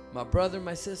 My brother,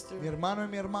 my sister, Mi hermano y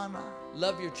mi hermana,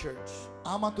 love your church.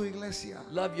 ama tu iglesia,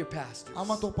 Love your pastors.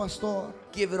 ama tu pastor,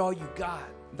 Give it all you got.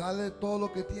 dale todo lo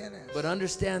que tienes. But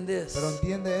understand this, Pero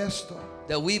entiende esto,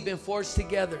 that we've been forged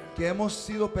together. que hemos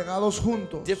sido pegados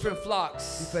juntos, Different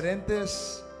flocks,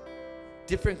 diferentes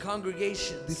different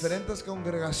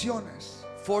congregaciones,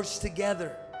 forged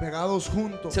together pegados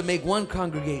juntos to make one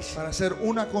congregation. para hacer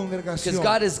una Because congregación.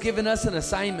 God has given us an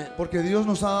assignment. Porque Dios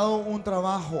nos ha dado un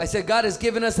trabajo. I said, God has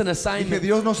given us an Dije, assignment.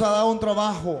 Dios nos ha dado un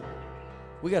trabajo.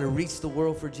 We got to reach the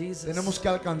world for Jesus. Tenemos que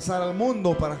alcanzar al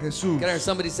mundo para Jesús. Can I hear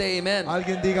somebody say amen?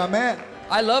 Alguien diga amén.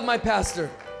 I love my pastor.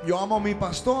 Yo amo a mi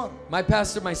pastor, My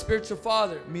pastor, my spiritual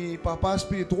father. mi papá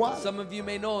espiritual. Some of you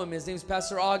may know him. His name is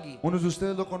Pastor Augie Unos de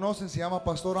ustedes lo conocen, se llama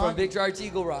Pastor from Ángel, Victory Arts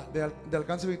Eagle Rock. de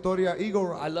Alcance Victoria Eagle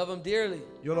Rock. I love him dearly.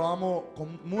 Yo lo amo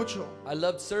con mucho. I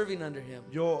loved serving under him.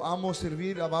 Yo amo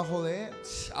servir abajo de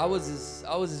él. I was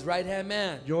his right hand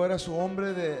man. Yo era su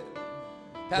hombre de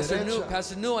derecha.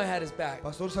 Pastor knew I had his back.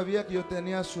 Pastor sabía que yo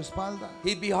tenía su espalda.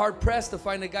 He'd be hard pressed to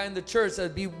find a guy in the church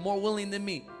that'd be more willing than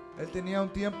me. Él tenía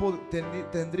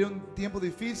tendría un tiempo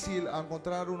difícil a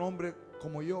encontrar un hombre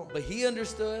como yo. But he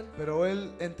understood, Pero él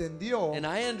entendió and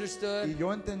I y understood yo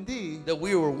entendí that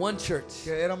we were one church.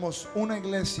 que éramos una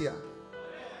iglesia.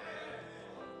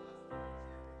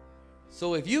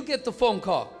 So if you get the phone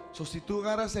call, So, si tú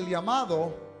agarras el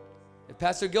llamado, if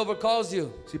Pastor Gilbert calls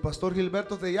you, si Pastor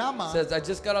Gilberto te llama, says, I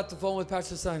just got off the phone with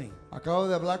Pastor Sonny. acabo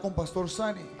de hablar con Pastor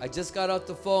Sunny, I just got off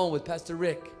the phone with Pastor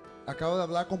Rick. acabo de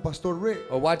hablar con Pastor Rick,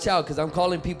 Or watch out, because I'm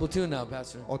calling people too now,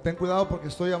 Pastor. o ten cuidado porque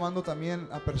estoy llamando también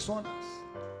a personas.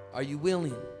 Are you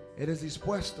willing? ¿Eres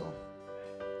dispuesto?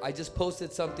 I just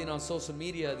posted something on social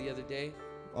media the other day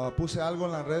Puse algo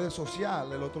en las redes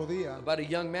sociales el otro día about a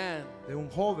young man de un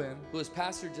joven, who his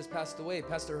pastor just passed away,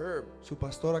 Pastor Herb. su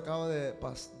pastor acaba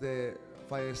de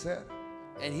fallecer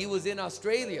And he was in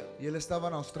Australia y él estaba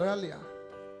en Australia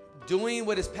doing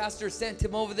what his pastor sent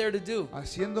him over there to do.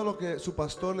 haciendo lo que su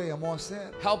pastor le llamó a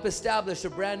hacer, Help establish a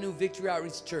brand new Victory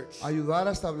Outreach Church. ayudar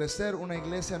a establecer una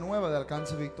iglesia nueva de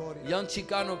Alcance Victoria. Young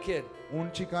Chicano kid Un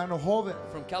chicano joven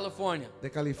from California. de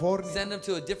California Send him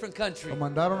to a different country, lo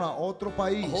mandaron a otro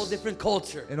país, a whole different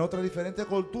culture. en otra diferente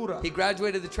cultura. He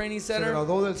graduated the training Se center,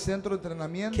 graduó del centro de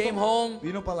entrenamiento, came home,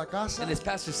 vino para la casa and his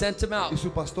pastor sent him out. y su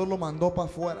pastor lo mandó para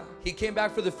afuera. He came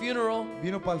back for the funeral,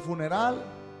 Vino para el funeral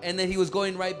and then he was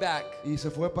going right back. y se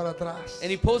fue para atrás. And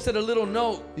he posted a little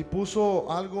note Y puso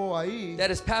algo ahí, that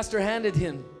his pastor handed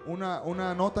him.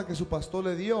 una nota que su pastor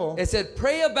le dio, It said,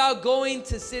 pray about going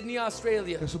to Sydney,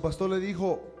 Australia. que su pastor le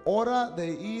dijo, hora de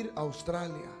ir a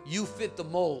Australia. You fit the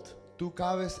mold. Tú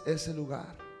cabes ese lugar.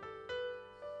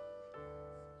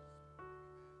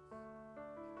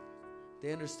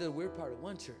 They understood we're part of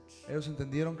one church. Ellos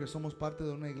entendieron que somos parte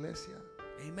de una iglesia.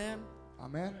 Amen.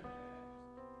 Amén.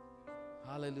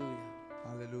 Hallelujah.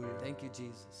 Aleluya. Thank you,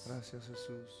 Jesus. Gracias,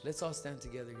 Jesús. Let's all stand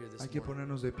together here this Hay que morning.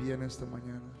 ponernos de pie en esta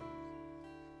mañana.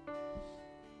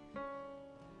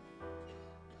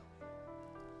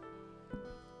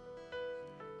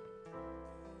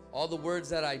 All the words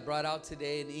that I brought out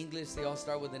today in English, they all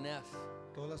start with an F.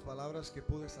 Todas las palabras que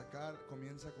pude sacar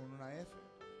comienza con una F.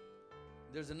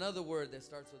 There's another word that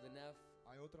starts with an F.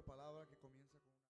 Hay otra palabra que comienza